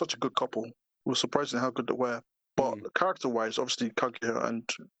think it was such a good couple. It was surprising how good they were. But character-wise, obviously Kaguya and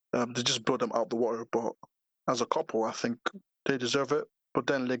they just blew them out the water. But as a couple, I think they deserve it. But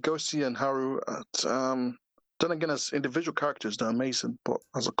then Legoshi and Haru, then again, as individual characters, they're amazing. But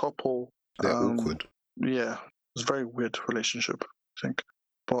as a couple, they're awkward. Yeah, it's a very weird relationship, I think.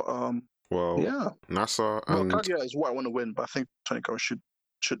 But yeah, Nasa and Kaguya is what I want to win. But I think Tonikawa should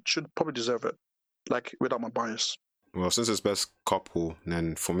probably deserve it, like without my bias. Well, since it's best couple,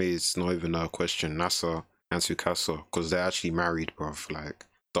 then for me it's not even a question. Nasa and Tsukasa, because they're actually married, bruv. Like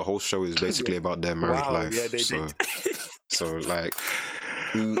the whole show is basically about their married life. Yeah, they did. So So, like,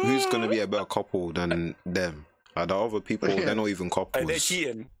 who's going to be a better couple than them? Like, the other people, they're not even couples. They're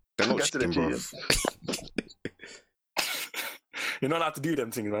cheating. They're not cheating, bro. You're not allowed to do them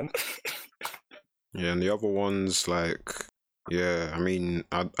things, man. Yeah, and the other ones, like, yeah, I mean,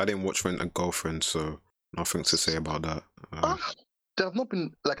 I didn't watch Rent a Girlfriend, so nothing to say about that. There have not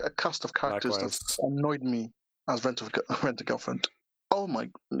been, like, a cast of characters that annoyed me as Rent a Girlfriend. Oh my,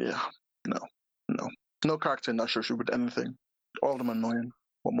 yeah, no character in that show should be anything. All of them annoying,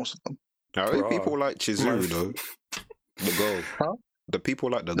 or most of them. Now, people like Chizuru though, the girl. Huh? The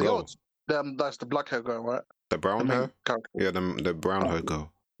people like the girl. That's the black hair girl, right? The brown hair. Character. Yeah, the brown hair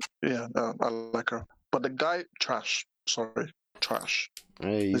girl. Yeah, I like her. But the guy, trash. Sorry, trash.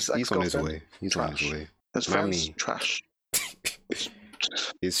 Hey, he's on his way. He's on his way. His friends, trash.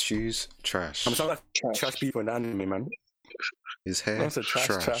 His shoes, trash. I'm sorry, trash people in anime, man. His hair,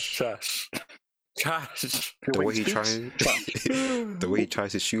 trash. The way he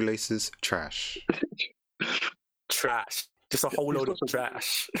ties his shoelaces, trash. Trash. Just a whole load of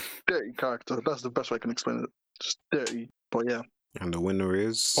trash. Dirty character. That's the best way I can explain it. Just dirty. But yeah. And the winner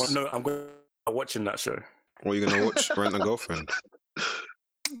is. Oh no, I'm going to watching that show. What are you gonna watch? Rent a Girlfriend.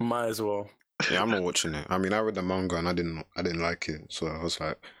 Might as well. Yeah, I'm not watching it. I mean, I read the manga and I didn't like it, so I was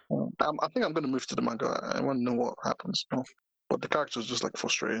like, I think I'm gonna move to the manga. I want to know what happens. But the characters just like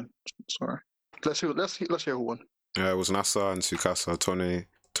frustrating. Sorry. Let's hear who won. it was Nasa and Tsukasa,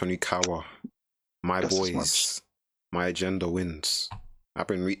 Tonikawa. My Guess as boys, much. my agenda wins. I've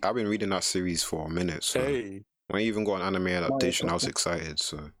been reading that series for a minute, so Hey, when you even got an anime adaptation, I was excited.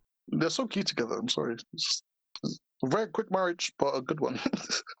 So They're so cute together. I'm sorry. It's a very quick marriage, but a good one.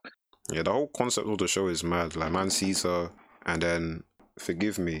 yeah, the whole concept of the show is mad. Like, man sees her, and then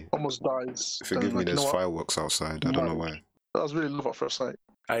forgive me, Almost dies. Then, like, there's you know what? fireworks outside. I don't know why. That was really love at first sight.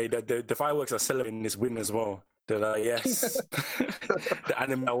 the fireworks are celebrating this win as well. They're like, yes, the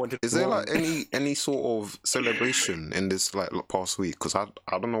anime I wanted. Is there like any sort of celebration in this like past week? Because I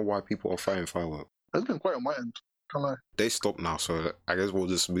don't know why people are firing fireworks. It's been quite on my end. Can't lie. They stopped now, so I guess we'll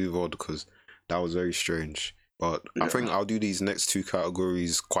just move on because that was very strange. But I think I'll do these next two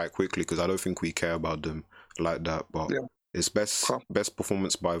categories quite quickly because I don't think we care about them like that. But it's best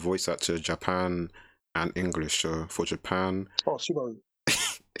performance by voice actor, Japan and English. So for Japan, Subaru.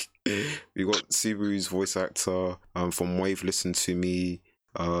 we got Subaru's voice actor from Wave Listen to Me,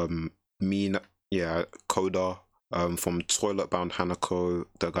 Koda from Toilet Bound Hanako,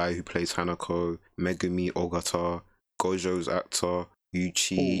 the guy who plays Hanako, Megumi Ogata, Gojo's actor,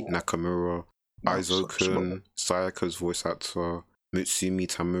 Yuichi Nakamura, Aizokun, Sayaka's voice actor, Mutsumi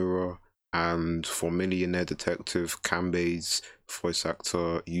Tamura, and for Millionaire Detective, Kanbei's voice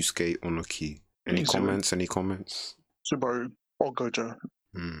actor, Yusuke Onoki. Any comments? Subaru or Gojo.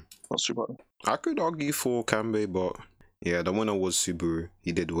 Not Subaru. I could argue for Kanbei, but yeah, the winner was Subaru.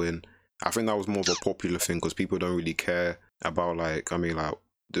 He did win. I think that was more of a popular thing because people don't really care about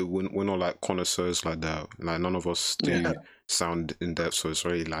we're not like connoisseurs like that. Like none of us do sound in depth, so it's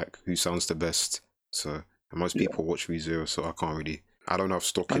really like who sounds the best. So and most people watch ReZero, so I don't have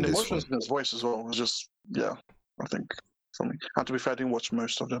stock in this one. And the emotions in his voice as well was just I think for me. And to be fair, I didn't watch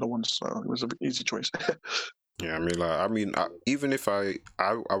most of the other ones, so it was an easy choice. Yeah, even if I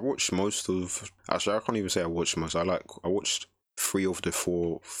watched most of. Actually, I can't even say I watched most. I watched 3 of the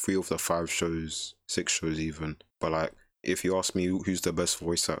 5 shows, 6 shows even. But like, if you ask me who's the best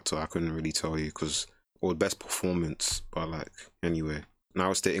voice actor, I couldn't really tell you or best performance. But like, anyway, now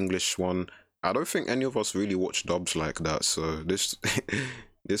it's the English one. I don't think any of us really watch dubs like that. So this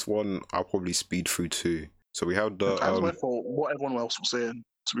this one I'll probably speed through too. So we have the. I was waiting for what everyone else was saying.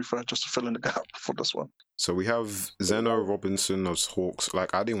 To be fair, just to fill in the gap for this one. So we have Zeno Robinson as Hawks.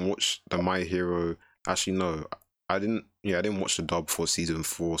 Like, I didn't watch the My Hero. Actually, no, I didn't. Yeah, I didn't watch the dub for season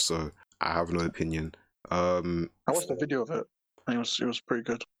 4, so I have no opinion. I watched the video of it, and it was pretty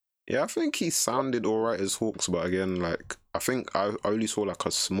good. Yeah, I think he sounded alright as Hawks, but again, like, I think I only saw like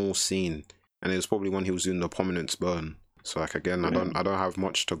a small scene, and it was probably when he was doing the Prominence Burn. So like again, I don't have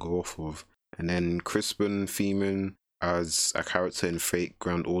much to go off of. And then Crispin Feeman as a character in Fate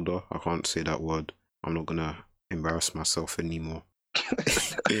Grand Order. I can't say that word. I'm not gonna embarrass myself anymore.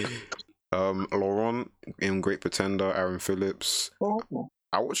 Laurent in Great Pretender, Aaron Phillips.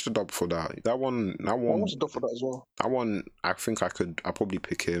 I watched the dub for that. That one. I watched the dub for that as well. That one, I think I'll probably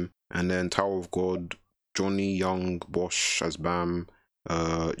pick him. And then Tower of God, Johnny Young Bosch as Bam,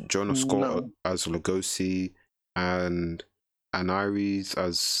 Jonah Scott as Lugosi, and Iris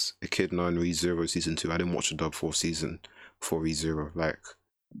as Echidna in ReZero season 2. I didn't watch the dub for season 4 ReZero. Like,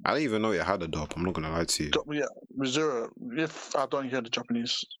 I didn't even know it had a dub. I'm not gonna lie to you. Yeah, ReZero. If I don't hear the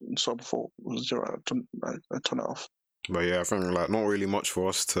Japanese sub before ReZero, I turn it off. But yeah, I think like not really much for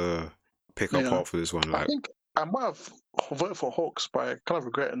us to pick apart for this one. Like, I think I might have voted for Hawks, but I kind of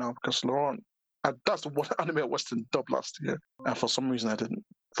regret it now because Laurent. That's the one anime I watched in dub last year, and for some reason I didn't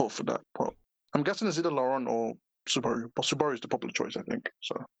vote for that. But I'm guessing it's either Laurent or Subaru, but Subaru is the popular choice, I think.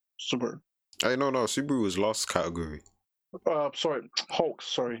 So Subaru. Hey, no, Subaru was last category. Sorry, Hawks.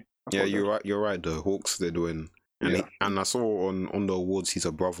 Sorry. Yeah, you're right. You're right. The Hawks did win, and and I saw on the awards he's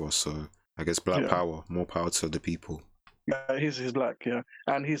a brother, so I guess Black Power, more power to the people. Yeah, he's black. Yeah,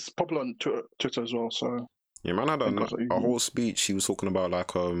 and he's popular on Twitter as well. So yeah, man had a whole speech. He was talking about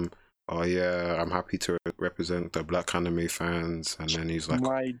like oh yeah, I'm happy to represent the black anime fans, and then he's like,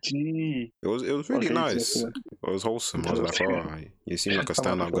 my G. It was really nice. It was wholesome. I was like, alright, you seem like a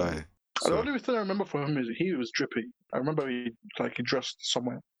stand-up guy. So. The only thing I remember from him is he was drippy. I remember he dressed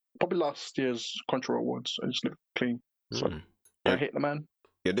somewhere. Probably last year's Crunchyroll Awards. I just looked clean. So I hate the man.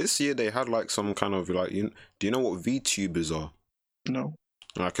 Yeah, this year they had like some kind of like do you know what VTubers are? No.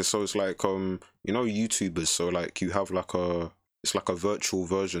 Like so it's like YouTubers. So like you have like it's like a virtual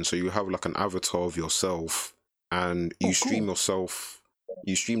version. So you have like an avatar of yourself, and you stream yourself.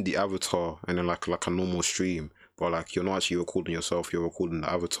 You stream the avatar, and then like a normal stream. but like you're not actually recording yourself, you're recording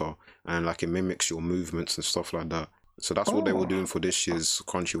the avatar, and like it mimics your movements and stuff like that. So that's what they were doing for this year's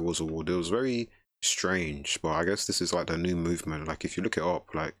Crunchyroll's award. It was very strange, but I guess this is like the new movement. Like if you look it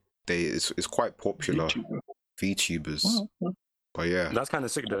up, like it's quite popular. VTubers. But yeah, that's kind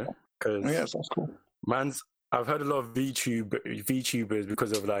of sick though. Yeah, sounds cool. I've heard a lot of VTubers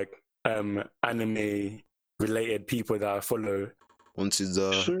because of like anime related people that I follow. Onto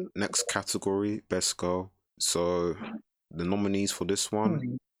the next category, best girl. So the nominees for this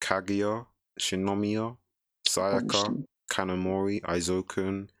one: Kaguya, Shinomiya, Sayaka, Kanamori,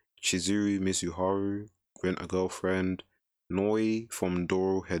 Aizokun, Chizuru Mizuharu, Rent a Girlfriend, Noi from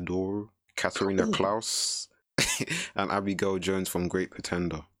Doro Hedoro, Katarina Klaus, and Abigail Jones from Great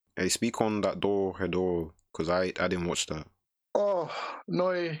Pretender. Hey, speak on that Doro Hedoro, because I didn't watch that. Oh,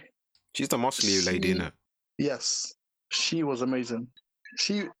 Noi. She's the muscly lady, innit? Yes. She was amazing.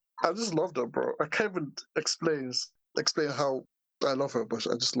 I just loved her, bro. I can't even explain how I love her, but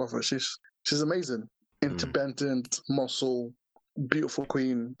I just love her. She's amazing. Independent, muscle, beautiful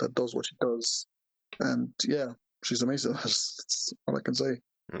queen that does what she does. And yeah, she's amazing. That's all I can say.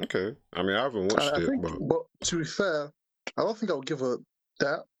 Okay. I mean, I haven't watched it, but to be fair, I don't think I would give her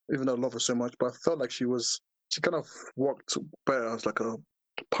that, even though I love her so much, but I felt like she kind of worked better as like a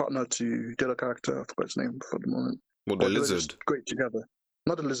partner to the other character. I forgot his name for the moment. Well, the lizard. Great together.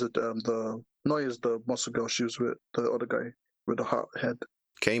 Not the lizard. The Noi is the muscle girl. She was with the other guy with the heart head.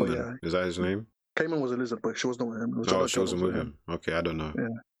 Cayman, is that his name? Cayman was a lizard, but she wasn't with him. She wasn't with him. Okay, I don't know. Yeah.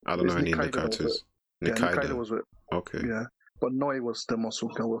 I don't know any of the characters. Nikaido was with. Okay. Yeah, but Noi was the muscle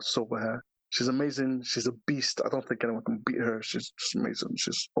girl with silver hair. She's amazing. She's a beast. I don't think anyone can beat her. She's just amazing.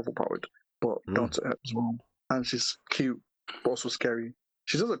 She's overpowered, but down to earth as well. And she's cute, but also scary.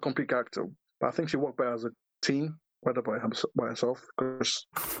 She's just a complete character. But I think she worked better as a team, rather by herself, because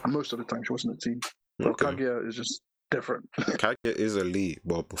most of the time she wasn't a team. But Kaguya is just different. Kaguya is elite,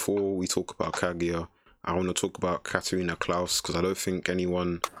 but before we talk about Kaguya, I want to talk about Katarina Klaus, because I don't think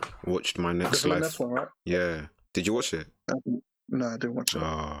anyone watched My Next Life. Next one, right? Yeah. Did you watch it? No, I didn't watch it.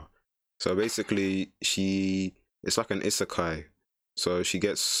 So basically, it's like an isekai. So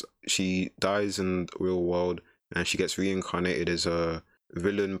she dies in the real world, and she gets reincarnated as a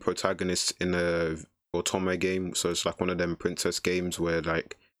villain protagonist in a otome game. So it's like one of them princess games where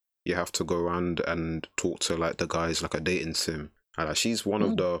like you have to go around and talk to like the guys, like a dating sim. And like, she's one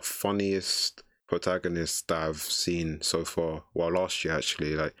of the funniest protagonists that I've seen so far. Well, last year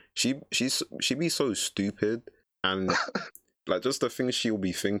actually. Like she be so stupid, and like just the things she'll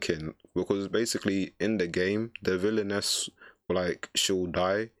be thinking, because basically in the game the villainess, like, she'll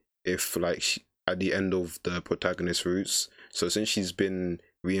die if like at the end of the protagonist's routes. So since she's been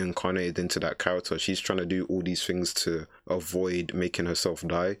reincarnated into that character, she's trying to do all these things to avoid making herself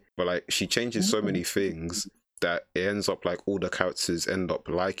die, but like she changes so many things that it ends up like all the characters end up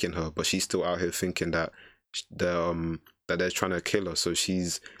liking her, but she's still out here thinking that that they're trying to kill her. So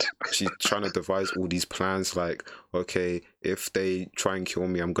she's trying to devise all these plans, like, okay, if they try and kill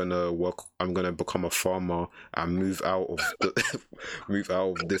me, I'm gonna become a farmer and move out of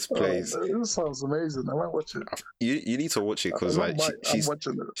this place. This sounds amazing. I might watch it. You need to watch it, because like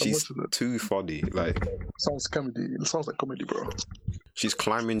she's too funny. Like, sounds comedy. It sounds like comedy, bro. She's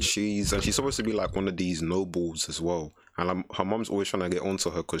climbing trees, and she's supposed to be like one of these nobles as well. And her mom's always trying to get onto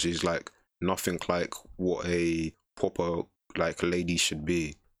her because she's like nothing like what a proper like lady should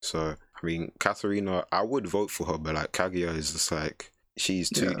be. So I mean, Katharina, I would vote for her, but like Kaguya is just like she's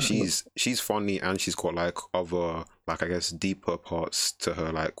she's funny, and she's got like other, like, I guess, deeper parts to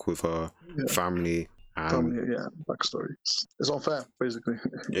her, like with her family and backstory. It's unfair, basically.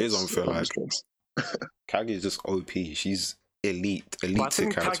 It is unfair. Like Kaguya is just OP. She's elite. But I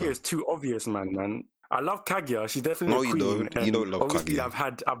think character. Kaguya is too obvious, man. I love Kaguya. She's definitely no, queen. You don't love obviously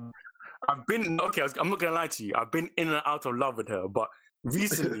Kaguya. I've been okay. I'm not gonna lie to you. I've been in and out of love with her, but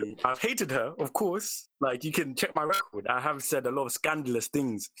recently I've hated her. Of course, like you can check my record. I have said a lot of scandalous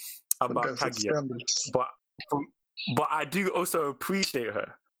things about Kaguya, but I do also appreciate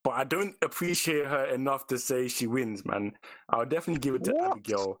her. But I don't appreciate her enough to say she wins, man. I'll definitely give it to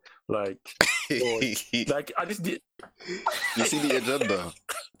Abigail. Like, like I just did. You see the agenda?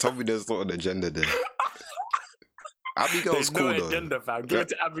 Tell me there's not an agenda there. Abigail's cool, no agenda, fam. Give it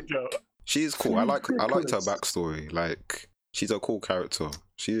to Abigail. She is cool. I liked her backstory. Like, she's a cool character.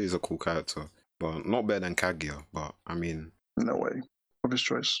 She is a cool character, but not better than Kaguya. But I mean, no way. Obvious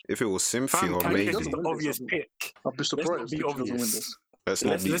choice. If it was Cynthia or Maisie, that's the obvious pick. I'd be surprised. Let's not be obvious.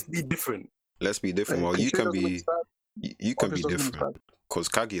 Let's be different. Let's be different. Well, you can be different because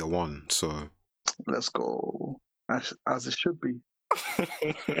Kaguya won. So let's go as it should be.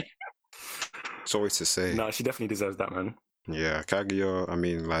 Sorry to say. No, she definitely deserves that, man. Yeah, Kaguya, I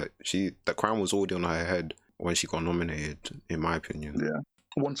mean, like, the crown was already on her head when she got nominated, in my opinion. Yeah,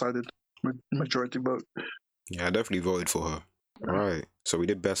 one-sided majority vote. Yeah, I definitely voted for her. Right, so we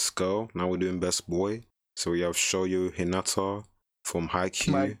did Best Girl, now we're doing Best Boy. So we have Shoyo Hinata from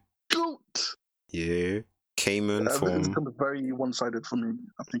Haikyuu. My goat! Yeah. Cayman It's from... going to be very one-sided for me.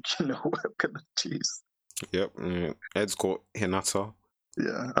 I think you know what I'm going to choose. Yep, Ed's got Hinata.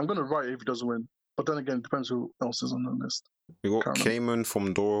 Yeah, I'm going to write if he doesn't win. But then again, it depends who else is on the list. We got Cayman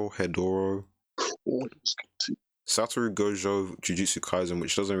from Doro Hedoro. Oh, it's good too. Satoru Gojo, Jujutsu Kaisen,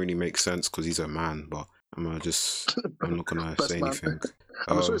 which doesn't really make sense because he's a man, but I'm not gonna say anything.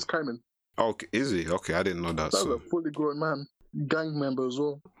 I'm sure it's Cayman. Oh, is he? Okay, I didn't know that. That's a fully grown man. Gang member as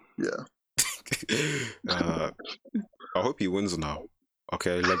well. Yeah. I hope he wins now.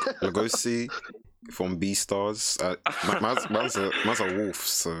 Okay, Legosi from Beastars. Man's a wolf,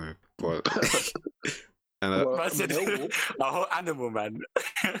 so but and a whole animal, man.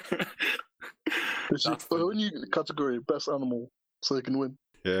 Only category best animal, so you can win.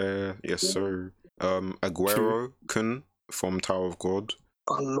 Yeah, yes, sir. Aguero Kun from Tower of God.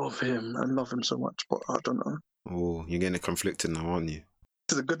 I love him so much, but I don't know. Oh, you're getting conflicted now, aren't you?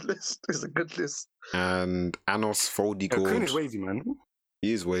 It's a good list. And Anos Foldy Gold. Kun is wavy, man.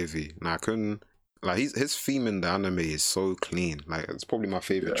 He is wavy. Nah, Kun, like his theme in the anime is so clean. Like it's probably my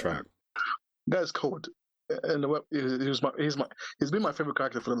favorite track. Guy's cold. And the web, he's been my favorite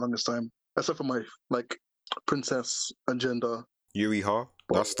character for the longest time, except for my princess agenda. Yuriha,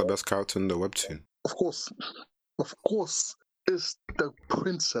 that's the best character in the webtoon. Of course, is the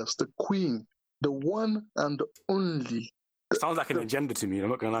princess, the queen, the one and only. Sounds like an agenda to me. I'm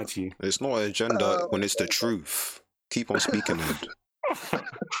not gonna lie to you. It's not an agenda when it's the truth. Keep on speaking it.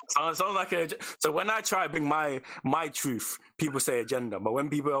 Sounds like so when I try to bring my truth, people say agenda, but when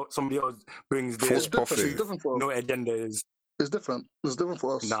somebody else brings their truth, no agenda is. It's different. It's different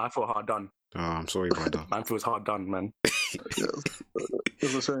for us. Nah, I feel hard done. Oh, I'm sorry about that. Man feels hard done, man.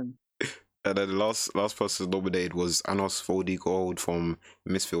 It's the same. And then the last person nominated was Anos Foldy Gold from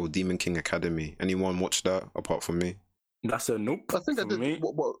Misfit or Demon King Academy. Anyone watch that apart from me? That's a nope. I think I did.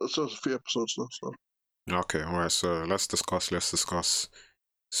 So it's 3 episodes though. So. Okay, alright, so let's discuss.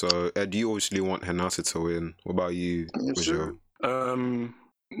 So Ed, you obviously want Hinata to win. What about you, sure.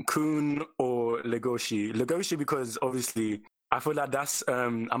 Kun or Legoshi because obviously I feel like that's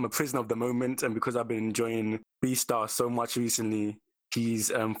I'm a prisoner of the moment, and because I've been enjoying Beastar so much recently,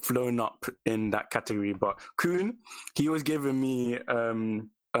 he's flown up in that category. But Kun, he was giving me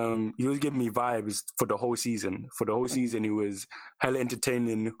vibes for the whole season. For the whole season, he was hella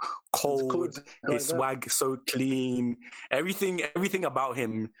entertaining, cold. His swag so clean. Everything about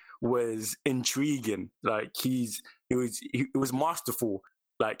him was intriguing. Like it was masterful.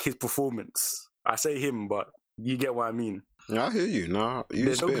 Like his performance. I say him, but you get what I mean. Yeah, I hear you. Nah,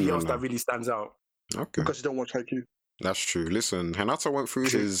 there's nobody else that really stands out. Okay, because you don't watch Haikyuu. That's true. Listen, Hinata went through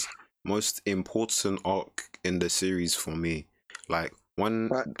his most important arc in the series for me. Like.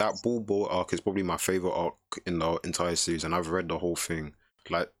 That Ball arc is probably my favorite arc in the entire series, and I've read the whole thing.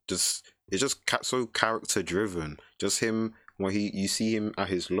 Like, it's just so character driven. Just him when you see him at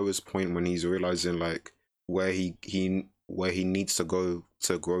his lowest point when he's realizing like where he needs to go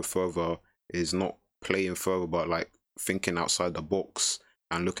to grow further is not playing further, but like thinking outside the box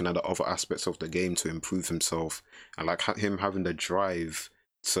and looking at the other aspects of the game to improve himself, and like him having the drive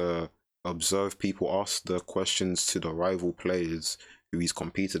to observe people, ask the questions to the rival players who he's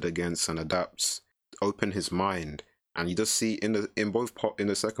competed against and adapts, open his mind. And you just see in the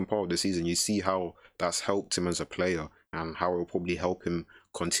second part of the season, you see how that's helped him as a player and how it will probably help him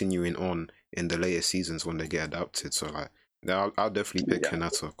continuing on in the later seasons when they get adapted. So like, I'll definitely pick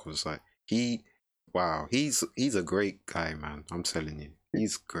Hinata because like he's a great guy, man. I'm telling you,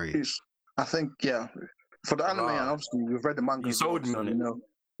 he's great. I think for the anime, and obviously we've read the manga. You sold me on it.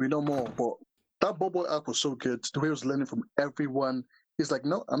 We know more, but that Bobo arc was so good. The way he was learning from everyone. He's like,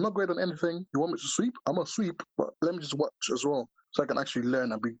 no, I'm not great on anything. You want me to sweep? I'm going to sweep, but let me just watch as well so I can actually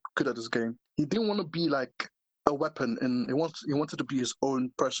learn and be good at this game. He didn't want to be like a weapon, and he wanted to be his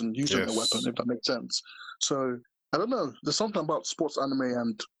own person using a weapon, if that makes sense. So, I don't know. There's something about sports anime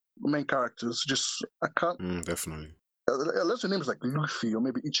and main characters. I can't... definitely. Unless your name is like Luffy or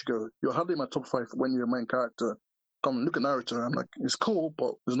maybe Ichigo, you're hardly in my top 5 when you're a main character. Come look at Naruto. I'm like, it's cool,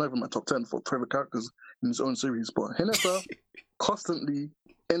 but it's not even my top 10 for favorite characters in his own series. But Hinata... constantly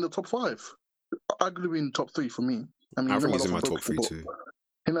in the top 5, arguably in top 3 for me. I mean, I think he's in my top 3 too.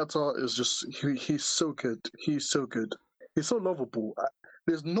 Hinata is just he's so good. He's so good. He's so lovable.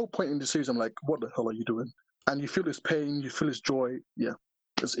 There's no point in the series I'm like, what the hell are you doing? And you feel his pain, you feel his joy. Yeah,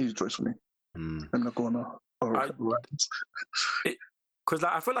 it's easy choice for me. Mm. in the corner. Because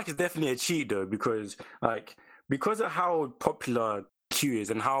I feel like it's definitely a cheat though, because of how popular Q is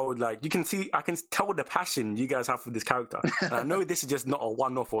and how like I can tell the passion you guys have for this character. And I know this is just not a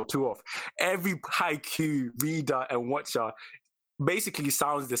one-off or two-off. Every high Q reader and watcher basically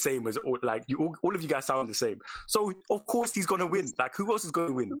sounds the same as all of you guys sound the same. So of course he's gonna win. Like who else is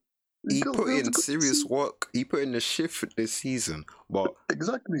gonna win? He put in serious work. He put in the shift this season. But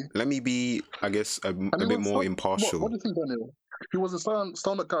exactly. let me be, I guess, a bit more impartial. What do you think, Daniel? He was a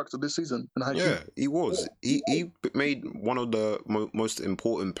standout character this season in Haikyuu. Yeah, he was. He made one of the most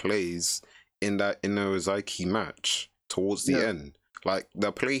important plays in the Ozaki match towards the end. Like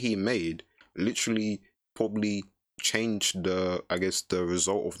the play he made literally probably changed the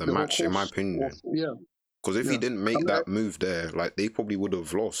result of the match, in my opinion. Yeah. Because if he didn't make that move there, like they probably would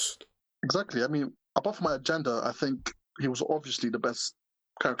have lost. Exactly. I mean, apart from my agenda, I think he was obviously the best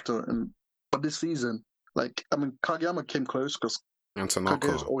character but this season, like, I mean, Kageyama came close because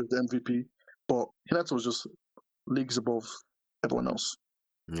Kageyama is always the MVP, but Hinata was just leagues above everyone else.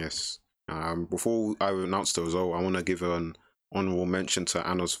 Yes. Before I announce the result, I want to give an honorable mention to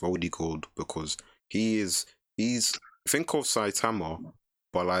Anos Voldigold because he's think of Saitama,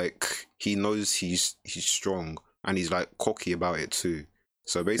 but like he knows he's strong and he's like cocky about it too.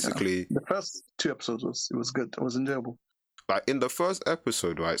 So basically, the first 2 episodes was good. It was enjoyable. Like in the first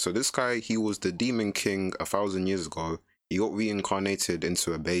episode, right? So this guy, he was the Demon King 1,000 years ago. He got reincarnated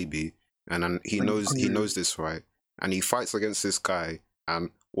into a baby, and then he knows this, right? And he fights against this guy,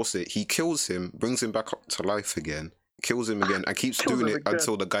 and he kills him, brings him back up to life again, kills him again, and keeps doing it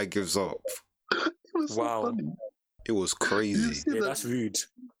until the guy gives up. It was so funny. It was crazy. Yeah, that's rude.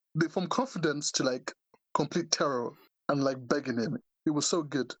 From confidence to like complete terror and like begging him. It was so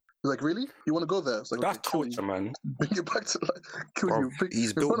good. He's like, really? You want to go there? It's like, that's torture, man. Bring it back to like kill you.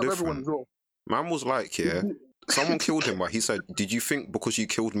 He's built different. Well. Man was like, someone killed him, but he said, "Did you think because you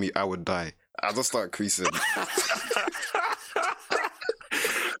killed me, I would die?" I just started creasing.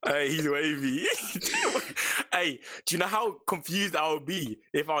 Hey, he's wavy. Hey, do you know how confused I would be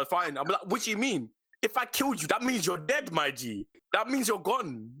if I was fighting? I'm like, what do you mean? If I killed you, that means you're dead, my G. That means you're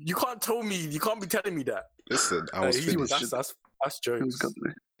gone. You can't be telling me that. Listen, I was finished. That's jokes.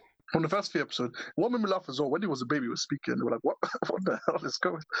 From the first few episodes, what made me laugh as well, when he was a baby, was speaking, they were like, what the hell is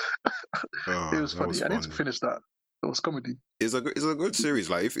going? It was funny. I need to finish that. It was comedy. It's a good series.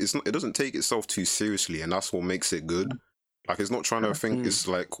 Like, it doesn't take itself too seriously, and that's what makes it good. Like, it's not trying to think it's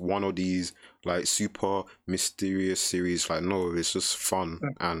like one of these like super mysterious series. Like, no, it's just fun,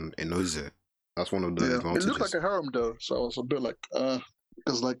 and it knows it. That's one of the advantages. It looked like a harem though, so I was a bit like,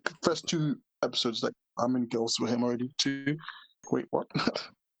 because like first 2 episodes, like how many girls were him already? 2. Wait, what?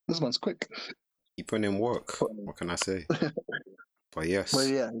 This man's quick. He put in work. What can I say? But yes. But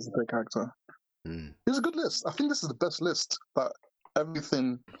yeah, he's a great character. It's a good list. I think this is the best list. But every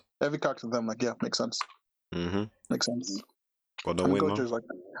character of them, like, yeah, makes sense. Makes sense. But the winner?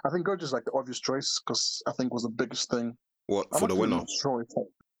 I think Gojo's like the obvious choice because I think was the biggest thing. What for the winner?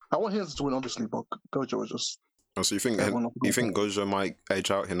 I want Hinata to win, obviously, but Gojo was just. Oh, so you think Gojo might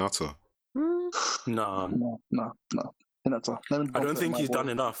edge out Hinata? No. Hinata. I don't think he's done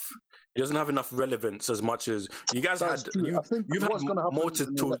enough. He doesn't have enough relevance as much as you guys had. You've had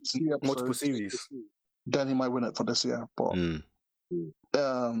multiple series. Then he might win it for this year, but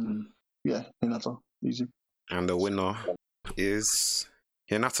yeah, Hinata, easy. And the winner is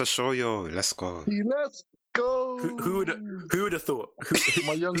Hinata Shoyo. Let's go. Let's go. Who would have thought?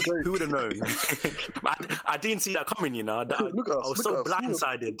 My young guy. Who would have known? I didn't see that coming. You know, I was so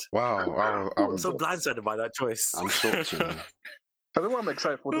blindsided. Wow, I'm so blindsided by that choice. I'm shocked. I'm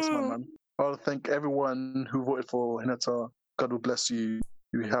excited for this one, man. I want to thank everyone who voted for Hinata. God will bless you.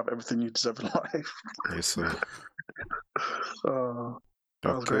 You have everything you deserve in life. Yes, sir.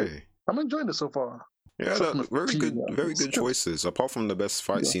 That was great. I'm enjoying this so far. Yeah, very good choices. Apart from the best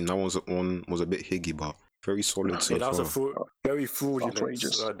fight scene, that one was a bit higgy, but very solid so far. That was very fraudulent.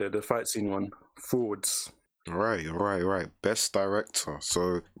 The fight scene one. Frauds. All right. Best director.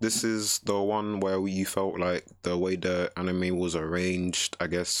 So this is the one where you felt like the way the anime was arranged, I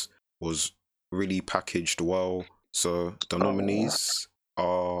guess, was really packaged well. So the nominees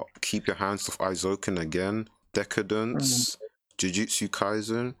are Keep Your Hands Off Aizoken again, Decadence, Jujutsu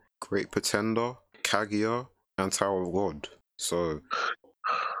Kaisen, Great Pretender, Kaguya, and Tower of God. So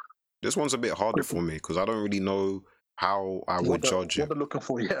this one's a bit harder for me because I don't really know how I would judge it. What they're looking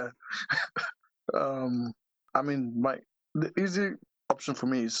for, yeah. I mean, the easy option for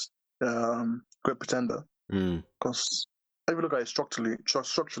me is Great Pretender because if you look at it structurally,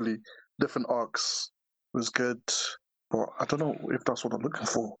 different arcs was good, but I don't know if that's what I'm looking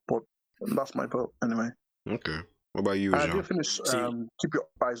for. But That's my vote anyway. Okay. What about you, I Jean? didn't finish. Keep your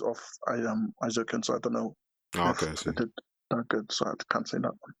eyes off. Isoken, so I don't know Okay, I if see. it did that good. So I can't say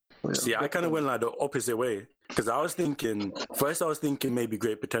that one. But See, I kind of went like the opposite way because I was thinking maybe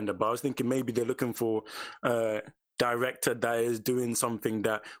Great Pretender, but I was thinking maybe they're looking for a director that is doing something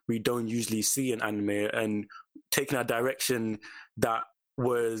that we don't usually see in anime and taking a direction that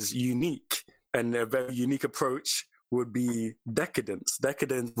was unique, and a very unique approach would be Decadence.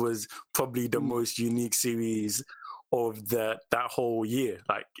 Decadence was probably the most unique series of that whole year,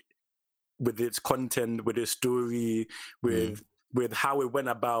 like with its content, with its story, with how it went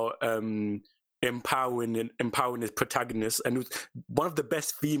about empowering its protagonist, and it was one of the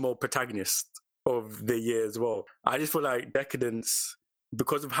best female protagonists of the year as well. I just feel like Decadence,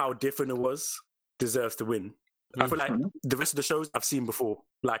 because of how different it was, deserves to win. I feel like the rest of the shows I've seen before,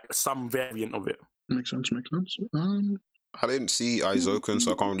 like some variant of it. Makes sense. I didn't see Izoken,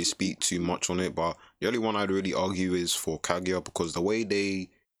 so I can't really speak too much on it. But the only one I'd really argue is for Kaguya, because the way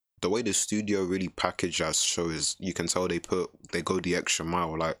the studio really package that show is, you can tell they go the extra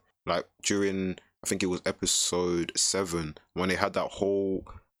mile. Like during, I think it was episode 7, when they had that whole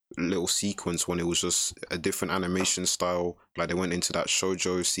little sequence when it was just a different animation style. Like they went into that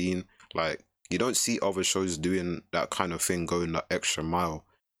shoujo scene. Like you don't see other shows doing that kind of thing, going that extra mile.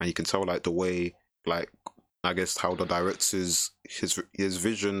 And you can tell like the way, like, I guess how the director's his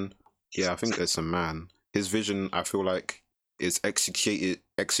vision. Yeah, I think it's a man. His vision, I feel like, is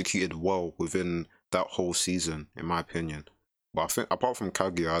executed well within that whole season, in my opinion. But I think apart from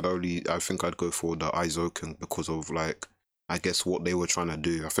Kaguya, I think I'd go for the Izoken because of, like, I guess what they were trying to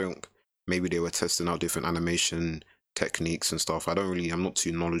do. I think maybe they were testing out different animation techniques and stuff. I'm not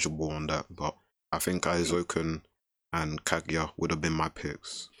too knowledgeable on that, but I think Izoken and Kaguya would have been my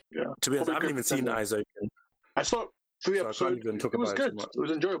picks. Yeah. To be honest, I haven't even seen Izoken. I saw 3 So I episodes. can't even talk It was about it good. too much. It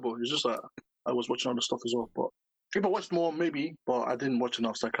was enjoyable. It was just that I was watching other stuff as well. But if I watched more, maybe. But I didn't watch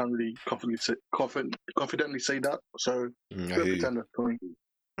enough, so I can't really confidently say that. So, I Great hear you. Pretender for me.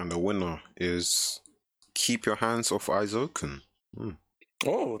 And the winner is Keep Your Hands Off Izoken.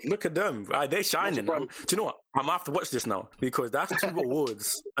 Oh, look at them. They're shining. Do you know what? I'm going to have to watch this now because that's 2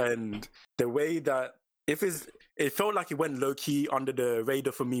 awards. And the way that it felt like it went low-key under the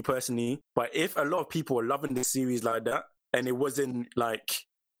radar for me personally. But if a lot of people are loving this series like that and it wasn't like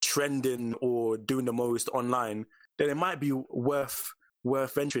trending or doing the most online, then it might be worth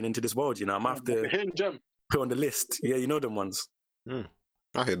venturing into this world, you know. I'm going to have to put on the list. Yeah, you know them ones.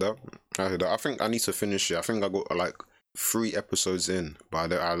 I hear that. I think I need to finish it. I think I got like 3 episodes in,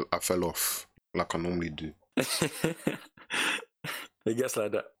 but I fell off like I normally do. It gets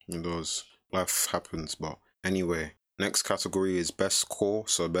like that. It does. Life happens. But anyway, next category is best score,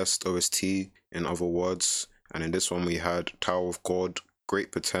 so best OST in other words. And in this one we had Tower of God,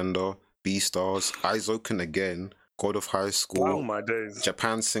 Great Pretender, Beastars, Izoken again, God of High School, oh my days,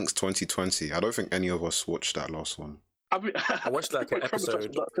 Japan Sinks 2020. I don't think any of us watched that last one. I watched like an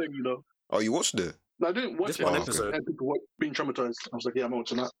episode. That thing, you know. Oh, you watched it? No, I didn't watch This it. one I episode. had people being traumatized. I was like, yeah, I'm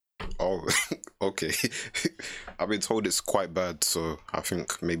watching that. Oh, okay. I've been told it's quite bad, so I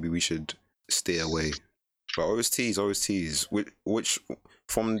think maybe we should stay away. But OSTs. Which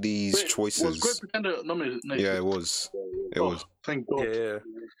from these choices? Was Great Pretender nominated? Yeah, it was. It was. Thank God. Yeah.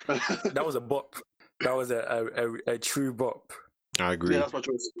 That was a bop. That was a true bop. I agree. Yeah, that's my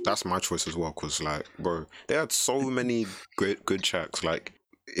choice. That's my choice as well, because, like, bro, they had so many good tracks. Like,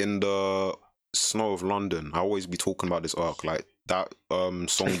 in the Snow of London, I always be talking about this arc. Like, that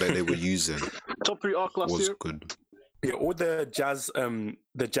song that they were using Top 3 arc last was year. good. Yeah, all the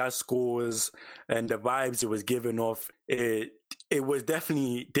jazz scores and the vibes it was giving off, it was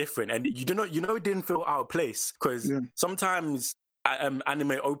definitely different, and it didn't feel out of place because sometimes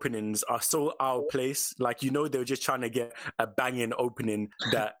anime openings are so out of place. Like, they were just trying to get a banging opening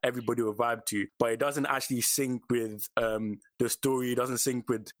that everybody will vibe to, but it doesn't actually sync with the story. It doesn't sync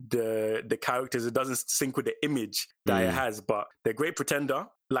with the characters. It doesn't sync with the image that it has. But the Great Pretender,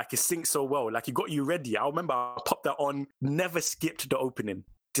 like, it syncs so well. Like, it got you ready. I remember I popped that on, never skipped the opening.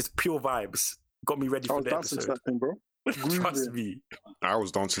 Just pure vibes. Got me ready for the episode. That thing, bro. Trust me. I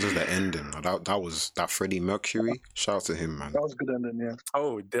was dancing to the ending. That was that Freddie Mercury. Shout out to him, man. That was a good ending, yeah.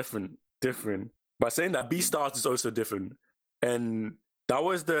 Oh, different. But saying that, Beastars is also different, and that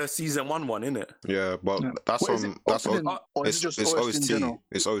was the season 1 one, isn't it? Yeah, but that's it's OST.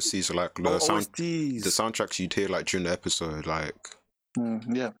 It's OST. So like the soundtracks you'd hear like during the episode, like.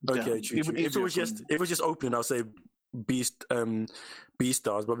 Yeah. Okay. True. If it was just opening, I'll say Beastars,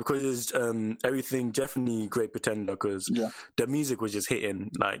 but because it's everything, definitely Great Pretender, because the music was just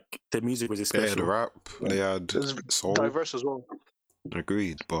hitting. Like, the music was just special. They had rap, they had soul. Diverse as well.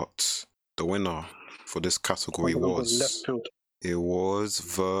 Agreed, but the winner for this category Left was field. it was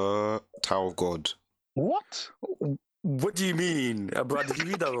the Tower of God. What? What do you mean, bro? Did you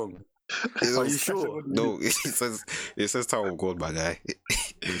read that wrong? Are you sure? No, it says Tower of God, my guy.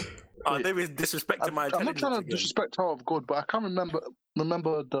 They was disrespecting my I'm not intelligence trying to again. disrespect Tower of God, but I can't remember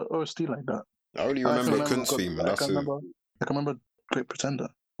the OST like that. I only I remember can Kun's God- theme, and I that's can it. remember Great Pretender.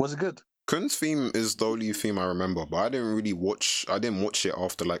 Was it good? Kun's theme is the only theme I remember, but I didn't watch it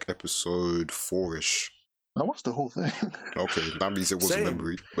after like episode 4-ish. I watched the whole thing. Okay, that means it was Same.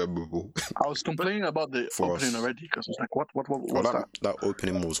 memorable. I was complaining about the For opening us. already because I was like, what's Oh, that? that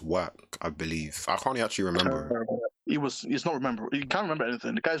opening was whack, I believe. I can't actually remember. He's not remember. He can't remember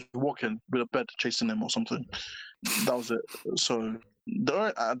anything. The guy's walking with a bed chasing him or something. That was it. So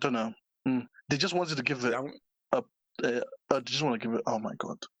I don't know. They just wanted to give it. They just want to give it. Oh my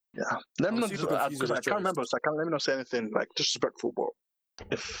god. Yeah. Let me I'm not super confused because with I the can't remember. choice. So I can't. Let me not say anything like disrespectful. But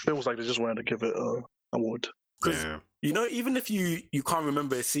it feels like they just wanted to give it a award. Because Yeah. you know, even if you can't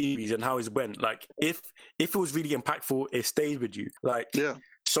remember a series and how it went, like if it was really impactful, it stayed with you. Like Yeah.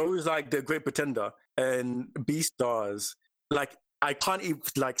 shows like The Great Pretender and Beastars, like I can't even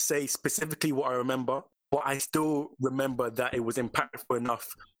like say specifically what I remember, but I still remember that it was impactful enough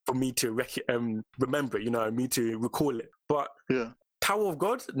for me to remember, me to recall it. But Yeah. Tower of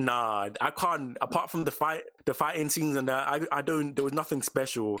God, nah, I can't. Apart from the fighting scenes and that, I don't. There was nothing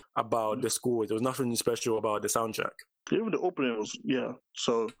special about the score. There was nothing special about the soundtrack. Even the opening was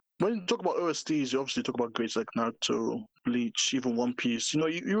So when you talk about OSTs, you obviously talk about greats like Naruto, Bleach, even One Piece. You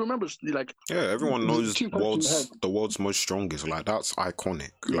remember like Everyone knows team comes to your head. the world's most strongest. Like that's iconic.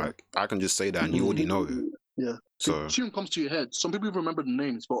 Yeah. Like I can just say that and you already know it. Yeah. So The tune comes to your head. Some people even remember the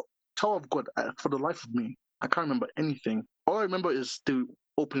names, but Tower of God, for the life of me, I can't remember anything. All I remember is the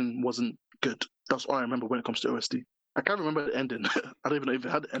opening wasn't good. That's all I remember when it comes to OST. I can't remember the ending. I don't even know if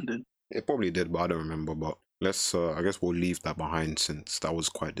it had an ending. it probably did, but I don't remember. But let's I guess we'll leave that behind since that was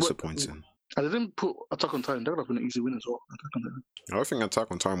quite disappointing. I didn't put Attack on Titan. That would have been an easy win as well. Attack on Titan. I don't think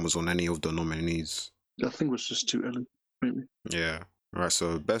Attack on Titan was on any of the nominees. I think it was just too early, maybe. Yeah. Right,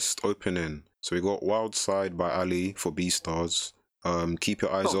 so best opening. So we got Wild Side by Ali for Beastars. Keep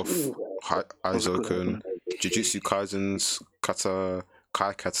Your Eyes Off, Eyes Open. Jujutsu Kaisen's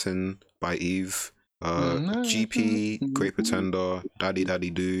Kai Katten by Eve. GP, Great Pretender, Daddy Daddy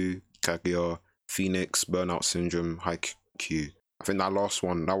Do, Kaguya, Phoenix, Burnout Syndrome, Haikyuu. I think that last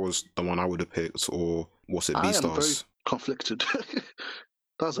one, that was the one I would have picked, or was it I am very Beastars? conflicted.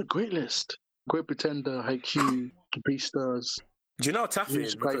 That was a great list. Great Pretender, Haikyuu, Beastars. Do you know how tough it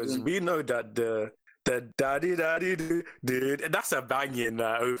is? Because we know that the daddy daddy dude, that's a banging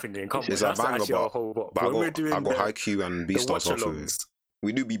opening. Come on, It's a that's banger, actually a whole bop. but I When got Haikyuu and Beastars off of it. watch-alongs.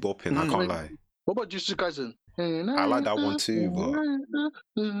 We do be bopping, I can't lie. What about Jujutsu Kaisen? I like that one too,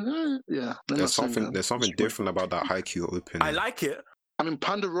 but yeah, there's something different about that Haikyuu opening. I like it. I mean,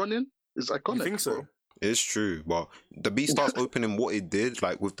 Panda running is iconic. You think so? bro. It's true, but the Beastars opening, what it did,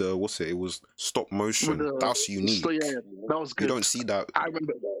 like with the it was stop motion. That's unique. So, yeah, that was good. You don't see that. I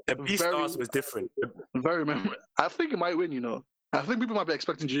remember The Beastars was different. very memorable. I think it might win. I think people might be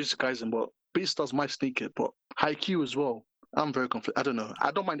expecting Jujutsu Kaisen, but Beastars might sneak it. But Haikyuu as well. I'm very confident. I don't know.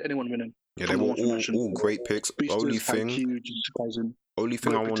 I don't mind anyone winning. Yeah, they were all great picks. Beastars, Only Haikyuu, Jujutsu Kaisen.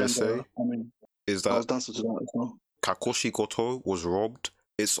 thing I want to say I mean, is I was that dancing to that as well. Kakoshi Goto was robbed.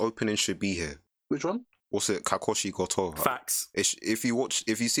 Its opening should be here. Which one? What's it? Kakoshi Goto. Facts. If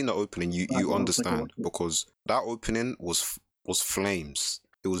you've seen the opening, you don't think I understand watched it. because that opening was flames.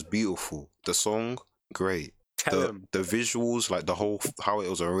 It was beautiful. The song, great. Tell him. The visuals, like the whole how it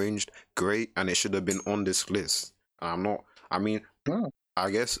was arranged, great, and it should have been on this list. I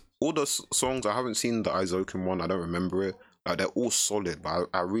guess all the songs, I haven't seen the Aizoken one. I don't remember it. Like they're all solid, but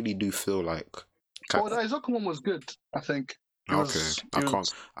I really do feel like. The Aizoken one was good. I think. I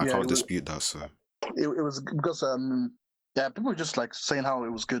can't dispute that, sir. It was because people were just like saying how it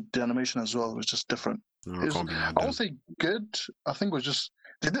was good. The animation as well was just different. No, I can't be mad. I won't say good. I think it was just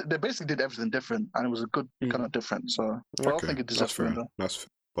they basically did everything different, and it was a good kind of different. So I don't think it deserves to win. That's fair.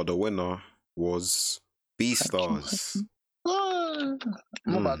 But the winner was Beastars.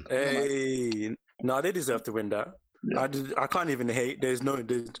 Not bad. Hey, no, they deserve to win that. Yeah. I can't even hate. There's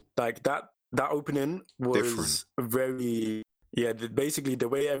like that opening was very. Yeah, basically the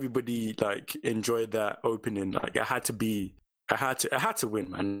way everybody like enjoyed that opening, like it had to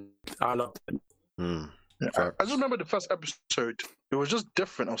win, man. I loved it. Yeah, I just remember the first episode. It was just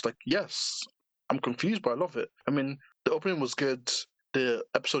different. I was like, yes, I'm confused, but I love it. I mean, the opening was good. The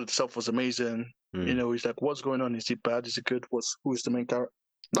episode itself was amazing. He's like, what's going on? Is he bad? Is he good? Who is the main character?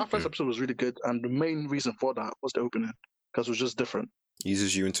 That first episode was really good, and the main reason for that was the opening because it was just different.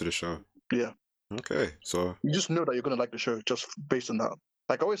 Eases you into the show. Yeah. Okay, so You just know that you're gonna like the show just based on that.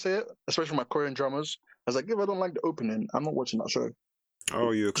 Like I always say it, especially my Korean dramas. I was like, if I don't like the opening, I'm not watching that show.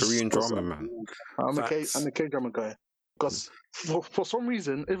 oh, you're a Korean Just 'cause drama man. I'm Facts. a K drama guy. Because for some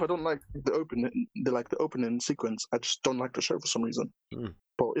reason, if I don't like the opening sequence, I just don't like the show for some reason. Hmm.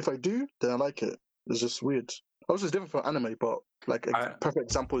 But if I do, then I like it. It's just weird. Obviously, it's different from anime, but like a perfect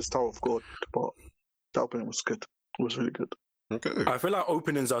example is Tower of God. But the opening was good. It was really good. Okay. I feel like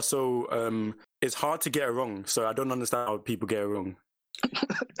openings are so it's hard to get it wrong. So I don't understand how people get it wrong.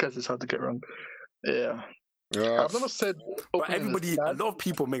 Because it's hard to get wrong. Yeah. Yeah. I've never said But opening everybody, is a bad, lot of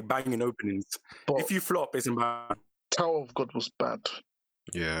people make banging openings. but If you flop, it's embarrassing. Tower of God was bad.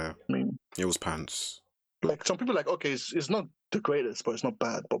 Yeah, I mean, it was pants. like some people are like, okay, it's not the greatest, but it's not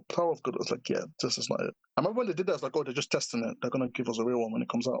bad. But Tower of God was like, yeah, this is not it. I remember when they did that, I was like, oh, they're just testing it. They're gonna give us a real one when it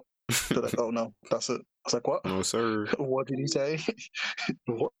comes out. They're like, oh no, that's it. I was like, what? No, sir. What did he say?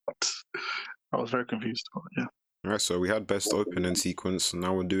 What? I was very confused. But yeah. Alright, so we had best opening sequence,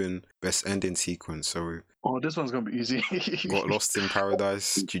 now we're doing best ending sequence. So we Oh, this one's gonna be easy. got Lost in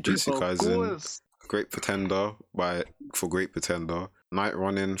Paradise, Jujutsu Of Kaisen, course. Great Pretender for Great Pretender, Night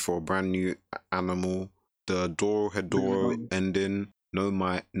Running for Brand New Animal, the Doro Hedoro ending, No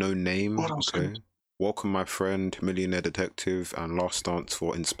Name, Oh, that was okay. good. Welcome My Friend, Millionaire Detective, and Last Dance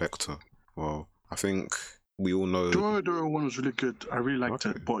for Inspector. Well, I think we all know. Doro one was really good. I really liked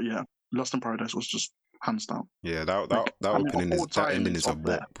Okay. it. But yeah, Lost in Paradise was just hands down. Yeah, that Like, I mean, opening of all is that time, ending it's is a up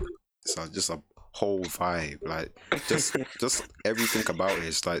there. bop. It's just a whole vibe. Like just everything about it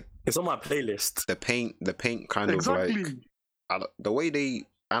is like It's on my playlist. the paint kind Exactly. of like the way they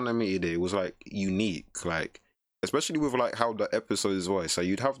animated it was like unique. Like especially with like how the episodes were. So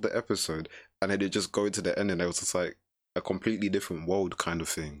you'd have the episode and then it'd just go to the end and it was just like a completely different world kind of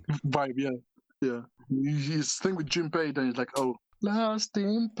thing. Vibe, yeah. Yeah. His thing with Junpei, then he's like, oh, Lost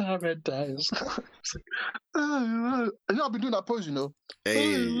in Paradise. It's like, and I've been doing that pose, you know.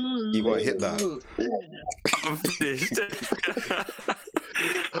 Hey, you gotta hit that. I'm finished.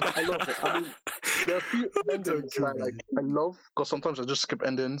 I love it. I mean, there are a few endings that I love, because sometimes I just skip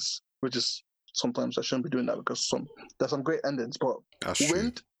endings, which is sometimes I shouldn't be doing that because there's some great endings. But That's true.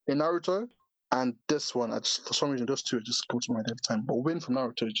 Wind in Naruto and this one, I just for some reason those two just come to mind every time. But Wind from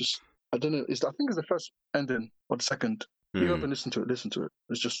Naruto is just I don't know. I think it's the first ending or the second. You haven't listened to it. Listen to it.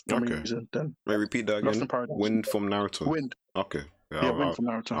 It's just amazing. Then Wait, repeat that Lost again. in Paradise. Wind from Naruto. Wind. Okay. Yeah, Wind from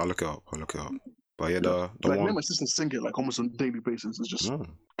Naruto. I'll look it up. But yeah, the like me one. and my sister sing it like almost on a daily basis. It's just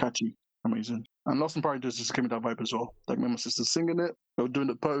catchy, amazing. And Lost in Paradise just gave me that vibe as well. Like me and my sister singing it, they were doing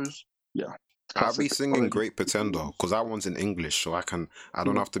the pose. Yeah. I'll be classic singing already. Great Pretender because that one's in English, so I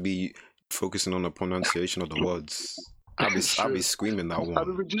don't have to be focusing on the pronunciation of the words. I'll be screaming that I mean,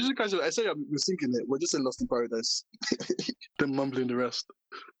 one. with Jujutsu Kaisen, I say we're singing it. We're just in Lost in Paradise. Then mumbling the rest.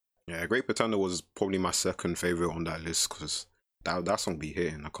 Yeah, Great Pretender was probably my second favorite on that list because that song be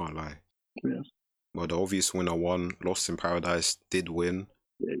hitting. I can't lie. Yeah. But the obvious winner won. Lost in Paradise did win.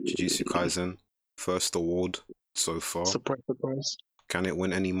 Jujutsu Kaisen, first award so far. Surprise. Can it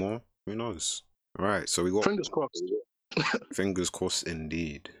win any more? Who knows? All right, so we got Fingers crossed. fingers crossed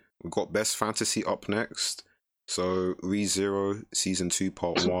indeed. We got Best Fantasy up next. So ReZero Season 2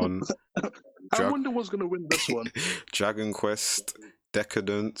 Part 1. I wonder what's going to win this one. Dragon Quest,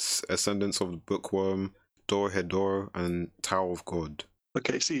 Decadence, Ascendance of the Bookworm, Dorohedoro, and Tower of God.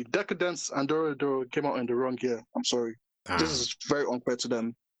 Okay, see, Decadence and Doro came out in the wrong year. I'm sorry. This is very unfair to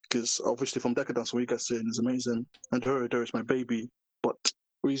them because obviously from Decadence, what you guys saying is amazing. And Doro is my baby. But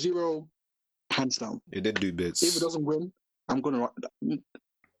ReZero, hands down. It did do bits. If it doesn't win, I'm going to...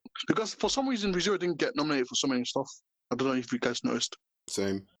 Because for some reason, ReZero didn't get nominated for so many stuff. I don't know if you guys noticed.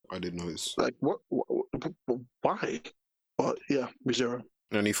 Same. I did notice. Like, what why? But yeah, ReZero.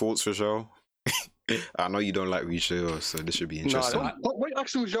 Any thoughts for Joe? I know you don't like ReZero, so this should be interesting. Wait,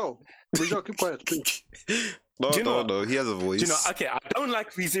 actually, ReZero. ReZero, keep quiet, please. No, he has a voice. Do you know, okay, I don't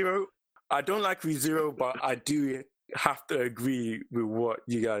like ReZero, but I do have to agree with what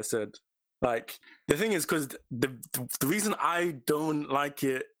you guys said. Like, the thing is, because the reason I don't like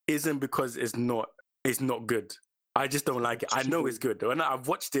it isn't because it's not good. I just don't like it. I know it's good. When I've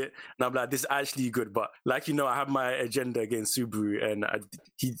watched it, and I'm like, this is actually good. But like, I have my agenda against Subaru, and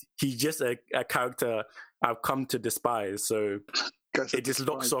he's just a character I've come to despise. So it just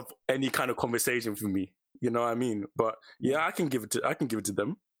locks off any kind of conversation for me. You know what I mean? But yeah, I can give it to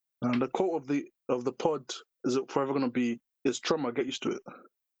them. And the quote of the pod is forever gonna be, "It's trauma. Get used to it."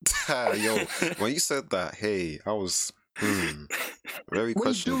 Yo, when you said that, hey, I was Very When you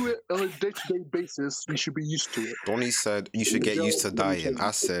questionable. do it on a day-to-day basis, you should be used to it. Donnie said you should get used to dying.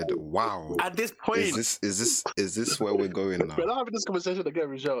 I said, wow. At this point, Is this where we're going now? We're not having this conversation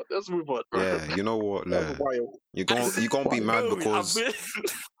again, Michelle. Let's move on. Yeah, you know what? That's wild. You're gonna be mad bro, because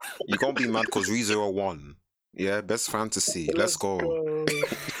you're gonna be mad because ReZero won. Yeah, best fantasy. Let's go.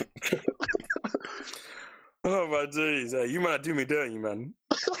 Oh my days, you man do me dirty, man.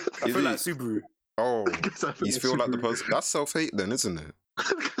 I Is feel like it? Subaru. Oh, Guess I you feel like the Subaru. person. That's self-hate then, isn't it?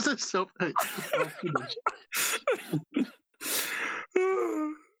 Because it's self-hate.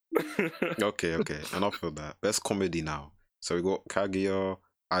 Okay. Enough of that. Best comedy now. So we got Kaguya,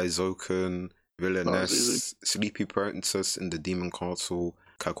 Aizoken, Villainess, Sleepy Princess in the Demon Castle,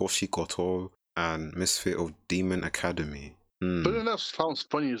 Kagoshi Koto, and Misfit of Demon Academy. But then that sounds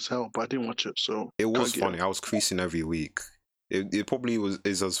funny as hell, but I didn't watch it, so... It was Kaguya. funny. I was creasing every week. It probably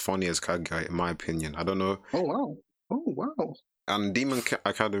is as funny as Kaguya, in my opinion. I don't know. Oh, wow. And Demon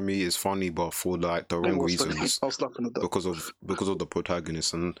Academy is funny, but for like the wrong reasons. I was laughing at that. Because of the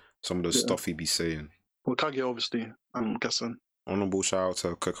protagonist and some of the stuff he be saying. Well, Kaguya, obviously, I'm guessing. Honorable shout out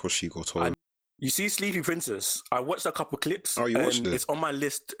to Kakoshi Goto. You see Sleepy Princess? I watched a couple clips. Oh, you watched it? It's on my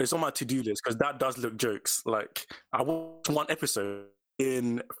list. It's on my to-do list because that does look jokes. Like, I watched one episode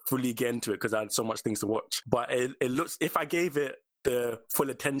and fully get into it because I had so much things to watch. But it looks, if I gave it the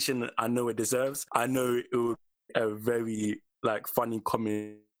full attention I know it deserves, I know it would be a very like funny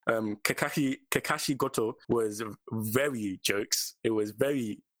comedy. Kakashi Goto was very jokes. It was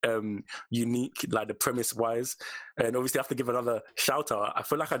very unique, like the premise wise. And obviously I have to give another shout out. I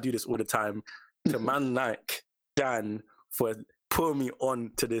feel like I do this all the time to man like Jan for putting me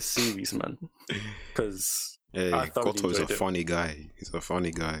on to this series, man. Because Goto is a funny guy. He's a funny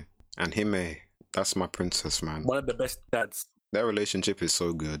guy. And Hime, that's my princess, man. One of the best dads. Their relationship is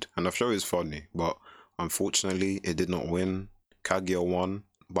so good. And the show is funny, but unfortunately it did not win. Kaguya won,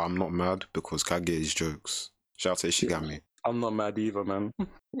 but I'm not mad because Kaguya is jokes. Shout out to Ishigami. I'm not mad either, man.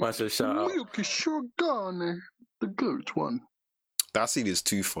 I should shout out. Shogane, the goat one. That scene is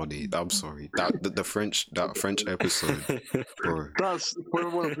too funny. I'm sorry. That French episode, bro. That's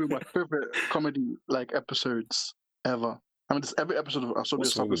probably one of my favorite comedy like episodes ever. I mean, every episode of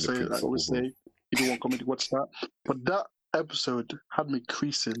What's wrong with the say, Prince I of always Football? say, if you want comedy, watch that. But that episode had me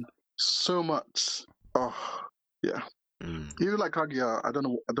creasing so much. Oh, yeah. You like Kaguya? I don't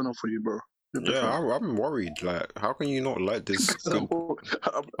know for you, bro. Yeah, I'm worried. Like, how can you not like this? Good...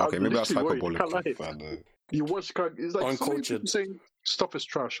 Okay, maybe that's hyperbolic. You watch Kaguya, it's like uncultured saying stuff is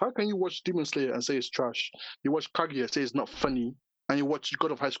trash. How can you watch Demon Slayer and say it's trash? You watch Kaguya and say it's not funny, and you watch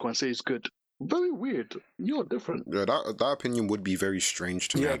God of High School and say it's good. Very weird. You're different. Yeah, that opinion would be very strange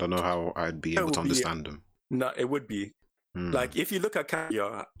to me. I don't know how I'd be able to understand them. No, it would be. Like, if you look at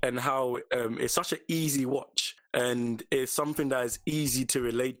Kaguya and how it's such an easy watch and it's something that is easy to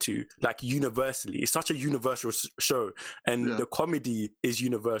relate to, like universally. It's such a universal show and the comedy is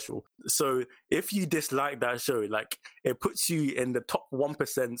universal. So if you dislike that show, like it puts you in the top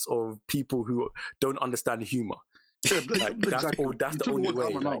 1% of people who don't understand humor. Yeah, like, that's the only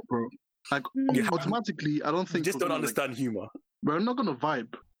way. Like, out, bro. Like automatically, I don't think you just don't understand humor. We're not gonna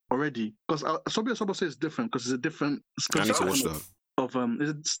vibe already because Sobia says it's different because it's a different specific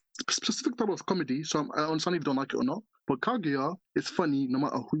it's a specific type of comedy. So I understand if you don't like it or not. But Kaguya is funny no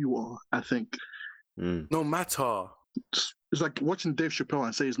matter who you are. I think. No matter. It's like watching Dave Chappelle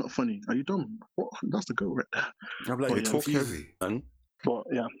and say it's not funny. Are you dumb? What? That's the goal right there. I'm like, you talk heavy. But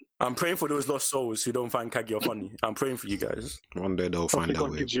yeah, I'm praying for those lost souls who don't find Kaguya funny. I'm praying for you guys. One day they'll find that way.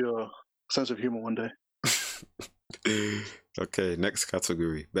 God gives you a sense of humor one day. Okay, next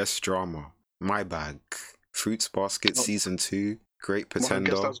category. Best drama. My Bag. Fruits Basket Season 2. Great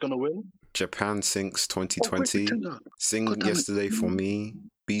Pretender. I guess that's gonna win. Japan Sinks 2020. Sing Yesterday for Me.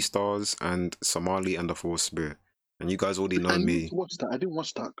 Beastars and Somali and the Force Spirit. And you guys already know me. I didn't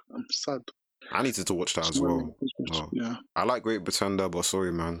watch that. I'm sad. I needed to watch that as well. Yeah. I like Great Pretender, but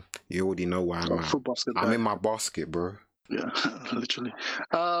sorry, man. You already know where I'm at. I'm in my basket, bro. Yeah, literally.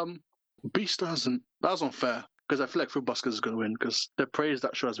 Beastars, and that's unfair because I feel like Fruit Basket is going to win because the praise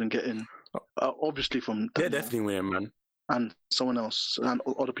that show has been getting, obviously from they're definitely winning, man, and someone else and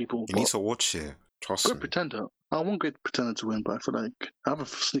other people. You need to watch it. Trust me. Great Pretender. I want Great Pretender to win, but I feel like I have a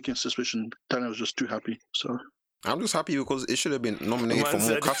sneaking suspicion Daniel was just too happy. So I'm just happy because it should have been nominated for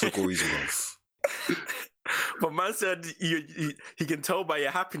more categories, bro. But man said he can tell by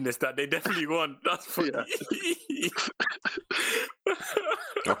your happiness that they definitely won. That's funny. Yeah.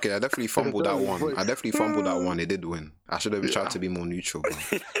 Okay, I definitely fumbled that one. It did win. I should have tried to be more neutral,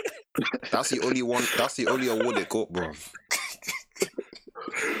 bro. That's the only one. That's the only award it got, bro.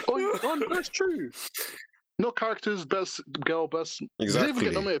 Oh, that's true. No characters, best girl, best. They didn't even Exactly.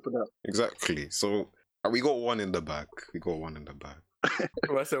 get nominated for that. Exactly. So we got one in the bag.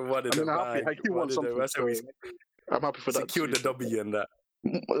 Russell one in the I'm happy. bag. I keep want something. Russell So I'm happy for that. secured the W in that.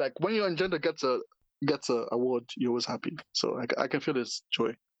 Like when your agenda gets a award, you're always happy. So I can feel this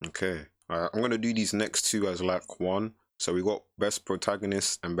joy. Okay. All right. I'm gonna do these next two as like one. So we got best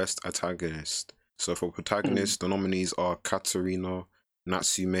protagonist and best antagonist. So for protagonist, the nominees are Katarina,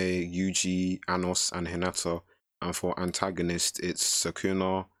 Natsume, Yuji, Anos, and Hinata. And for antagonist, it's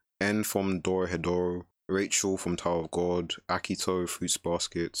Sakuna, N from Dorohedoro, Rachel from Tower of God, Akito, Fruits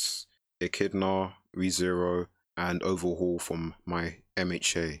Baskets, Echidna, ReZero, and Overhaul from My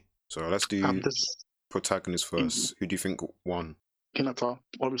MHA. So let's do protagonist first. Who do you think won? Hinata,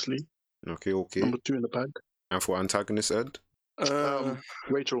 obviously. Okay. Number 2 in the bag. And for antagonist, Ed?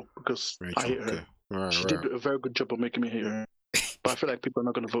 Rachel, because I hate her. Right, she did a very good job of making me hate her. But I feel like people are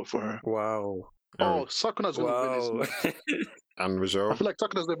not going to vote for her. Wow. Oh, Sakuna's going to win this. And Rizzo? I feel like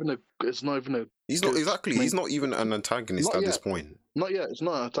Sakuna's not even it's not even a... He's not, exactly, he's not even an antagonist at this point. Not yet, it's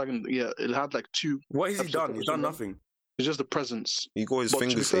not an antagonist. Yeah, it had like 2... What has he done? He's done nothing. It's just the presence. He got his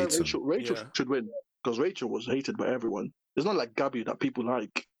fingers eaten. Rachel should win, because Rachel was hated by everyone. It's not like Gabby that people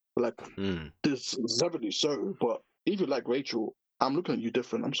like. Like, this is definitely so, but if you like Rachel, I'm looking at you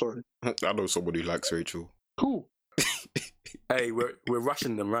different. I'm sorry. I know somebody who likes Rachel. Who? Hey, we're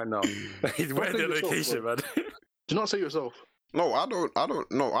rushing them right now. He's wearing the location, man. Do not say yourself. No, I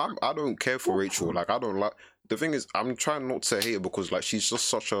don't care for Rachel. Like, I don't like. The thing is, I'm trying not to hate her because like she's just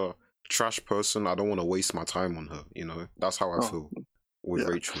such a trash person. I don't want to waste my time on her. You know, that's how I feel with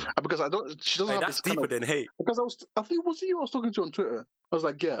Rachel. Because she doesn't have that's deeper than hate. Because I think it was you I was talking to on Twitter. I was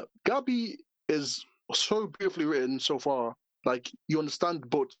like, yeah, Gabby is so beautifully written so far. Like, you understand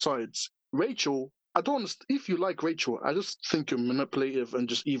both sides. Rachel, I don't understand. If you like Rachel, I just think you're manipulative and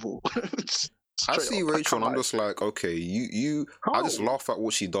just evil. I see Rachel and I'm just like, okay, you I just laugh at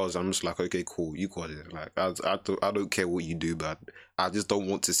what she does. I'm just like, okay, cool, you got it. Like, I don't care what you do, but I just don't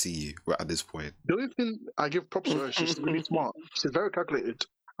want to see you right at this point. The only thing I give props to her, she's really smart. She's very calculated.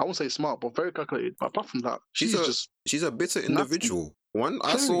 I won't say smart, but very calculated. But apart from that, she's a bitter individual. When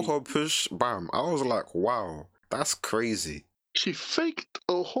I saw her push Bam, I was like, wow, that's crazy. She faked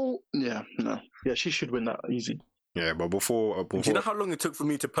a whole... Yeah, she should win that easy. Yeah, but before... Do you know how long it took for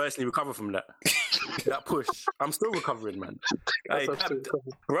me to personally recover from that? That push. I'm still recovering, man.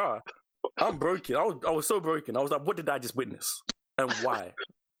 Bruh, I'm broken. I was so broken. I was like, what did I just witness? And why?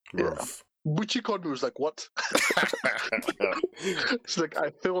 Rough. Bucci called me, was like, what? She's like,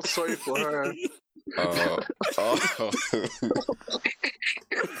 I feel sorry for her. I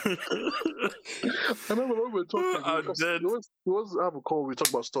remember when we were talking, we always have a call, we talk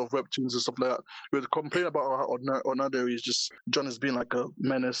about stuff, webtoons and stuff like that. We were complaining about how Onada is just, John is being like a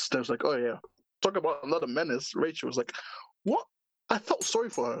menace. Then was like, oh yeah, talk about another menace. Rachel was like, what? I felt sorry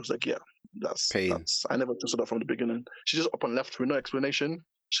for her. I was like, yeah, that's pain. I never understood that from the beginning. She just up and left with no explanation.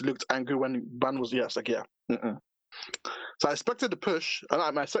 She looked angry when Ban was, it's like, yeah. So I expected the push, and I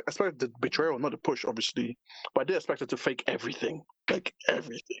expected the betrayal, not the push, obviously. But I did expect her to fake everything, like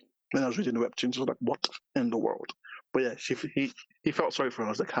everything. When I was reading the webtoons, I was like, what in the world? But yeah, he felt sorry for her. I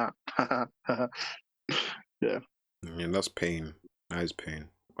was like, ha, ha, ha, ha. Yeah. Yeah, that's pain. That is pain.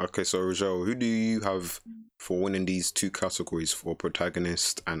 Okay, so Rajel, who do you have for winning these two categories for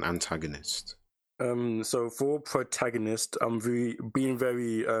protagonist and antagonist? So for protagonist, I'm being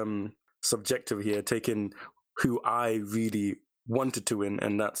very subjective here, taking who I really wanted to win,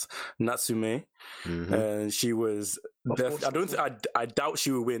 and that's Natsume. She was I doubt she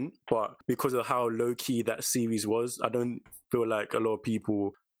would win, but because of how low key that series was, I don't feel like a lot of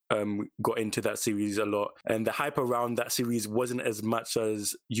people got into that series a lot, and the hype around that series wasn't as much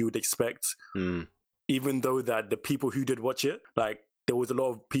as you would expect. Even though that the people who did watch it, like, there was a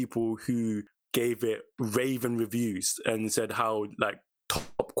lot of people who gave it raving reviews and said how like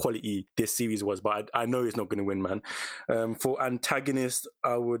top quality this series was, but I know it's not going to win, man. For antagonist,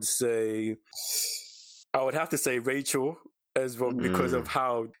 I would have to say Rachel as well, because of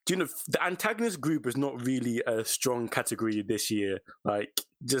how, the antagonist group is not really a strong category this year. Like,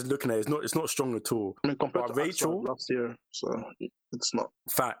 just looking at it, it's not strong at all. I mean, compared to Rachel last year, so it's not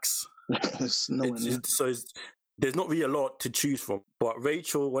facts. There's not really a lot to choose from. But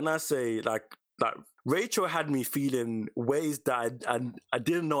Rachel, when I say like Rachel had me feeling ways that I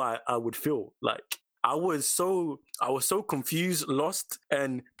didn't know I would feel. Like, I was so confused, lost,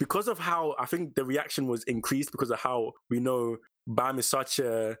 and because of how I think the reaction was increased because of how we know Bam is such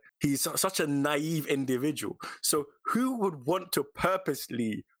a naive individual. So who would want to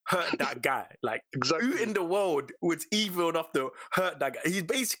purposely hurt that guy? Like, exactly. Who in the world was evil enough to hurt that guy? He's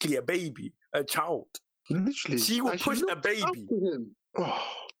basically a baby, a child. Literally. She will And push a looked baby. after him. Oh.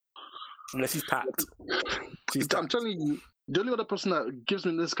 Unless she's packed. She's I'm packed. telling you, the only other person that gives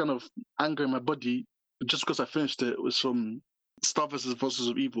me this kind of anger in my body, just because I finished it, was some Star versus Forces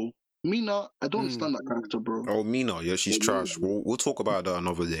of Evil. Mina, I don't understand that character, bro. Oh, Mina, yeah, she's trash. We'll talk about that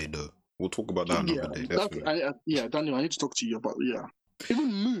another day, though. We'll talk about that another day, definitely. Daniel, I need to talk to you about,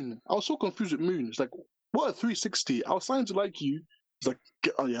 Even Moon, I was so confused with Moon. It's like, what a 360. I was starting to like you. It's like,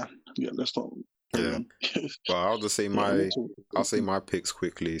 let's not. Yeah. But I'll just say I'll say my picks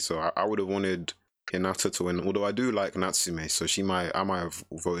quickly. So I would have wanted Hinata to win, although I do like Natsume, so I might have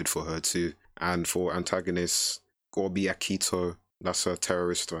voted for her too. And for antagonist, gotta be Akito. That's a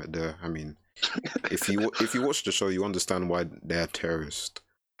terrorist right there. I mean, if you watch the show, you understand why they're terrorists.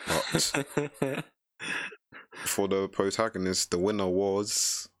 But for the protagonist, the winner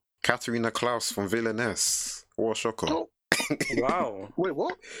was Katharina Klaus from Villainess. What a shocker! Oh. Wow. Wait,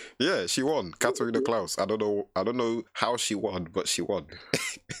 what? Yeah, she won. Katharina Klaus. I don't know how she won, but she won.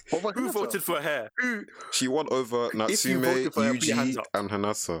 Who voted for her? She won over Natsume, voted for her, put your hands Yuji, up. and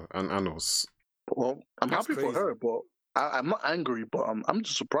Hanasa, and Anos. Well, I'm That's happy for crazy. her, but I'm not angry, but I'm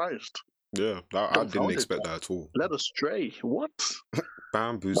just surprised. Yeah, I didn't Dumbfounded. expect that at all. Led astray. What?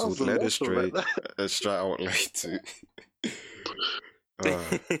 Bamboozled, That was led a astray, lesson straight out late too.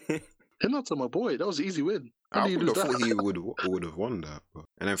 Hinata, my boy, that was an easy win. How I do you would have do thought that? he would have won that. But.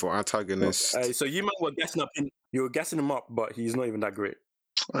 And then for antagonist, So you might were guessing up. You were guessing him up, but he's not even that great.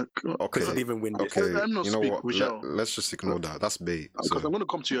 okay, Because he didn't even win this. okay, Let him not you know speak, what? Michelle. Let's just ignore that. That's bait. Because So. I'm going to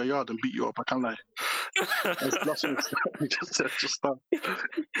come to your yard and beat you up. I can't lie. That's what just stop.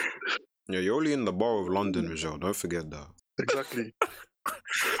 Yeah, you're only in the borough of London, Michelle. Don't forget that. Exactly.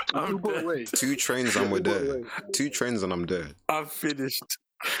 I'm Uber dead. away. 2 trains and we're Uber there. away. 2 trains and I'm there. I'm finished.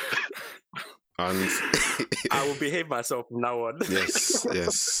 And I will behave myself from now on.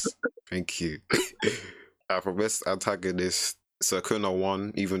 yes. Thank you. For best antagonist, Sakuna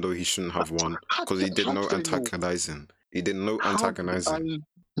won, even though he shouldn't have won, because he did no antagonizing. He did no antagonizing.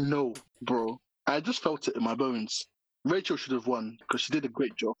 No, bro. I just felt it in my bones. Rachel should have won because she did a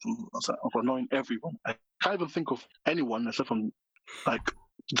great job of annoying everyone. I can't even think of anyone except from like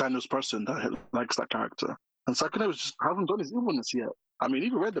Daniel's person that likes that character. And Sakuna was just hasn't done his evilness yet. I mean,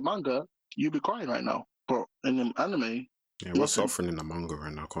 if you read the manga, you'd be crying right now. But in the anime, Yeah, we're suffering in the manga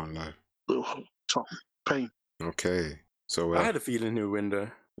right now, I can't lie. ugh, tough pain. Okay, so I had a feeling he would win though.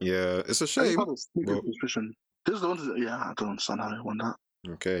 yeah, it's a I shame. had a sneaky but- suspicion. This is the one. I don't understand how they won that.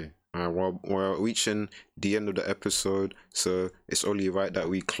 Okay, we're reaching the end of the episode, so it's only right that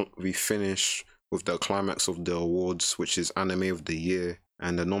we finish with the climax of the awards, which is Anime of the Year.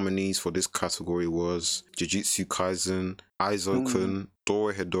 And the nominees for this category was Jujutsu Kaisen, Aizo-kun,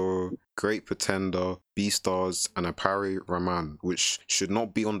 Dorohedoro, Great Pretender, Beastars, and Apari Raman, which should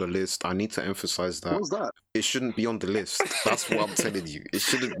not be on the list. I need to emphasize that. What was that? It shouldn't be on the list. That's what I'm telling you. It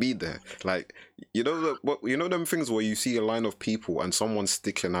shouldn't be there. Like, you know them things where you see a line of people and someone's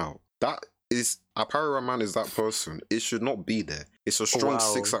sticking out. That is Apari Raman is that person. It should not be there. It's a strong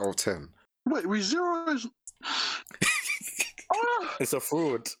 6 out of 10. Wait, ReZero is. It's a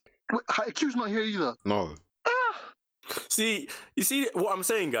fraud. Wait, Haikyuu's not here either. No. See, you see what I'm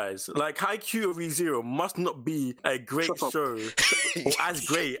saying, guys? Like, Haikyuu or ReZero must not be a great Shut up. show or as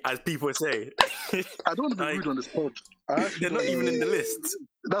great as people say. I don't want to be Like, rude on this pod. They're not even in the list.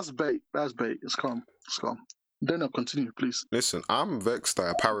 That's bait. It's calm. Then I'll continue, please. Listen, I'm vexed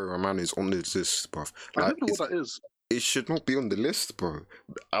that Apari Raman is on this list, bruv. I Like, don't know what that is. it should not be on the list, bro.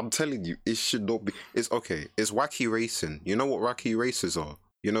 I'm telling you, it should not be. It's okay. It's wacky racing. You know what wacky races are?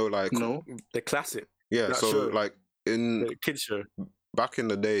 You know, like No. The classic, yeah. that So show. like in the kids show. back in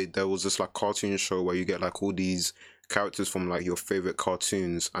the day, there was this like cartoon show where you get like all these characters from like your favorite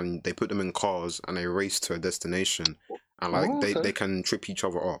cartoons, and they put them in cars and they race to a destination, and like they can trip each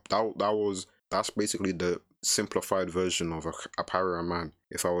other up. That's basically the simplified version of a Paraman,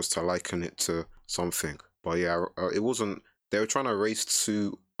 if I was to liken it to something. But yeah, it wasn't. They were trying to race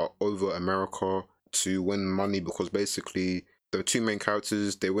to over America to win money, because basically the 2 main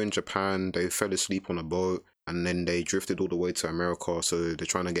characters, they were in Japan, they fell asleep on a boat, and then they drifted all the way to America. So they're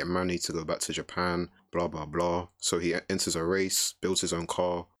trying to get money to go back to Japan. Blah blah blah. So he enters a race, builds his own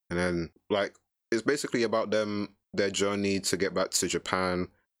car, and then like it's basically about their journey to get back to Japan.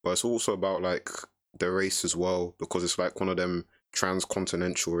 But it's also about like the race as well, because it's like one of them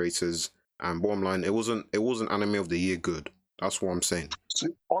transcontinental races. And bottom line, it wasn't Anime of the Year good. That's what I'm saying. See,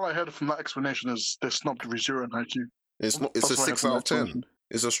 all I heard from that explanation is they snubbed ReZero and Haikyuu. It's not. It's That's a what I 6 heard from out of that 10. explanation.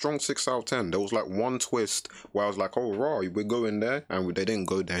 It's a strong 6 out of 10. There was like one twist where I was like, "Oh, raw, we're going there," and they didn't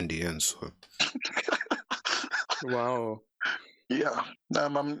go there in the end. So Wow. Yeah.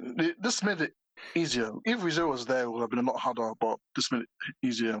 This made it easier. If ReZero was there, it would have been a lot harder, but this made it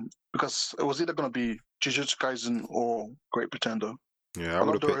easier because it was either going to be Jujutsu Kaisen or Great Pretender. Yeah, I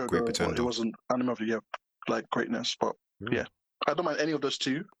would have picked Great But Pretender. it wasn't Anime of the Year, like greatness. But yeah, I don't mind any of those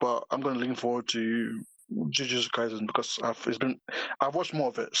two, but I'm going to lean forward to Jujutsu Kaisen because I've watched more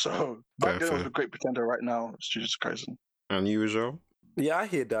of it. So back then it was a Great Pretender. Right now it's Jujutsu Kaisen. And you, Joel? Yeah, I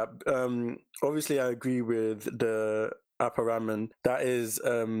hear that. Obviously, I agree with the Upper Ramen. That is,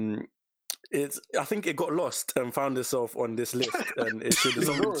 I think it got lost and found itself on this list, and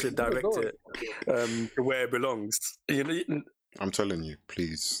someone should direct it to where it belongs. I'm telling you,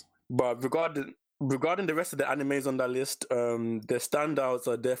 please. But regarding the rest of the animes on that list, the standouts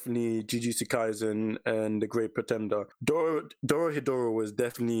are definitely Jujutsu Kaisen and The Great Pretender. Dorohedoro was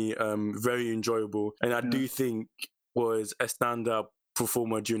definitely very enjoyable, and I do think was a stand-up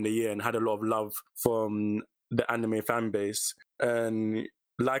performer during the year and had a lot of love from the anime fan base. And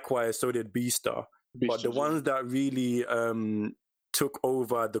likewise, so did Beastar. But the ones that really took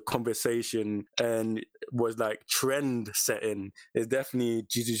over the conversation and was like trend setting is definitely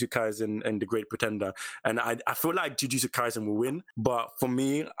Jujutsu Kaisen and The Great Pretender. And I feel like Jujutsu Kaisen will win, but for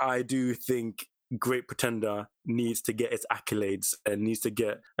me, I do think Great Pretender needs to get its accolades and needs to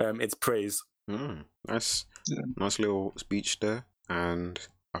get its praise. Nice little speech there. And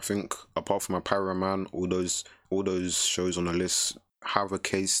I think apart from Apparel Man, all those shows on the list have a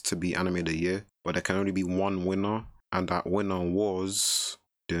case to be anime of the year, but there can only be one winner, and that winner was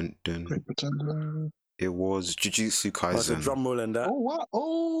Great Pretender. It was Jujutsu Kaisen. A drum roll and that. Oh what?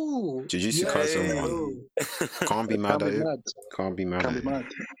 Oh, Jujutsu Kaisen won. Can't be mad at it. Can't be mad at it.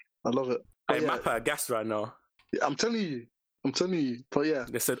 I love it. Hey, Mappa are gassed right now. Yeah, I'm telling you. But yeah,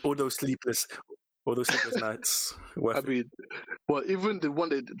 they said all those sleepless nights. I mean, well, even the one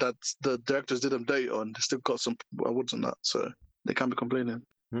that the directors did them date on, they still got some awards on that, so they can't be complaining.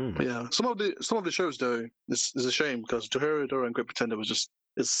 But yeah, some of the shows though, it's a shame because Dorohedoro and Great Pretender was just,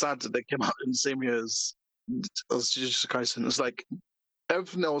 it's sad that they came out in the same year as Jujutsu Kaisen. It's like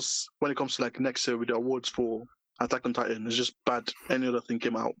everything else when it comes to like next year with the awards for Attack on Titan is just bad. Any other thing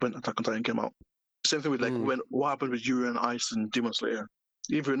came out when Attack on Titan came out. Same thing with like what happened with Yuri on Ice and Demon Slayer.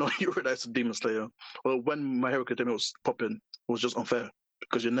 Even not Yuri on Ice and Demon Slayer, or when My Hero Academia was popping, it was just unfair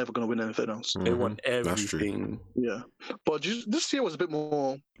because you're never going to win anything else. They won everything. Yeah, but this year was a bit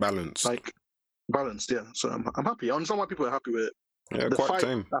more balanced. Yeah. So I'm happy. I understand why people are happy with it. Yeah, the quite fight,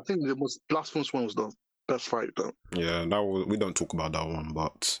 tame. I think the most blasphemous one was the best fight though. Yeah, we don't talk about that one,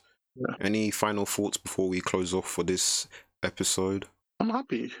 but any final thoughts before we close off for this episode? I'm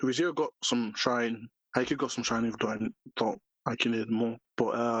happy. ReZero got some shine. Haikyuu got some shine, even though I thought Haikyuu needed more.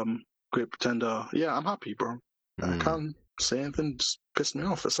 But Great Pretender, yeah, I'm happy, bro. I can't say anything just pissed me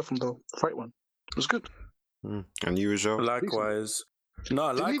off except from the fight one. It was good. And you, Rajal? Likewise. They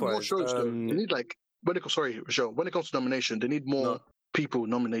need more shows though. They need when it comes to nomination, they need more people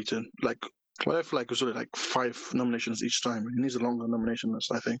nominated. Like, well, I feel like it was only like 5 nominations each time. It needs a longer nomination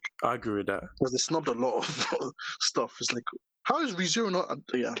list, I think. I agree with that. Because they snubbed a lot of stuff. It's like, how is ReZero not?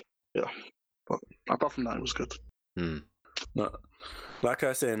 Yeah. But apart from that, it was good. No, like I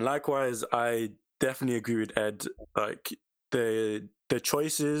was saying, likewise, I definitely agree with Ed. Like the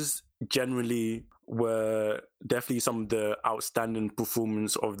choices generally were definitely some of the outstanding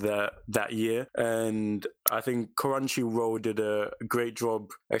performance of that year, and I think Crunchyroll did a great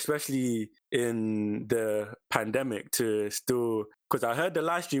job, especially in the pandemic, to still, because I heard the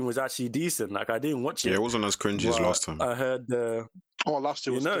live stream was actually decent. Like I didn't watch it. Yeah, it wasn't as cringy as last time. I heard last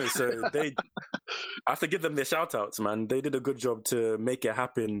year was so they I have to give them their shout outs, man. They did a good job to make it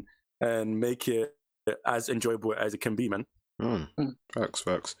happen and make it as enjoyable as it can be, man.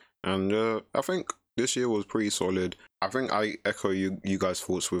 Facts. And I think this year was pretty solid. I think I echo you guys'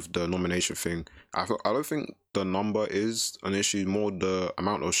 thoughts with the nomination thing. I don't think the number is an issue, more the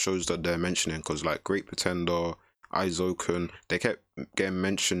amount of shows that they're mentioning, because like Great Pretender, Aizoken, they kept getting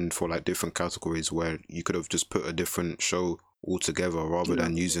mentioned for like different categories where you could have just put a different show altogether rather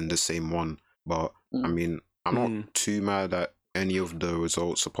than using the same one. But I mean, I'm not too mad at any of the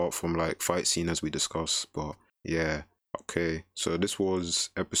results apart from like fight scene as we discussed. But yeah, okay. So this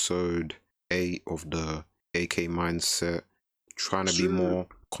was episode 8 of the AK Mindset. Trying to be more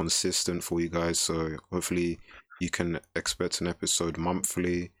consistent for you guys. So hopefully you can expect an episode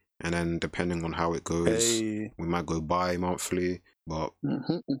monthly. And then depending on how it goes, we might go bi-monthly. But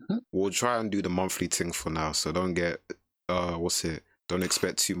we'll try and do the monthly thing for now. So don't get, don't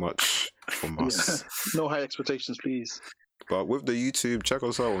expect too much from us. No high expectations, please. But with the YouTube, check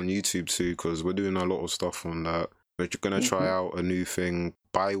us out on YouTube too, because we're doing a lot of stuff on that. We're going to try out a new thing,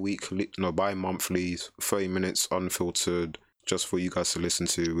 bi-monthly, 30 minutes unfiltered just for you guys to listen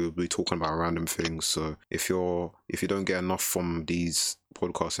to. We'll be talking about random things. So if you don't get enough from these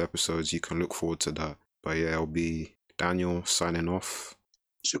podcast episodes, you can look forward to that. But yeah, it'll be Daniel signing off.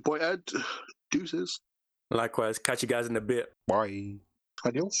 It's your boy Ed. Deuces. Likewise, catch you guys in a bit. Bye.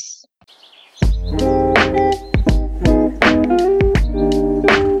 Adios.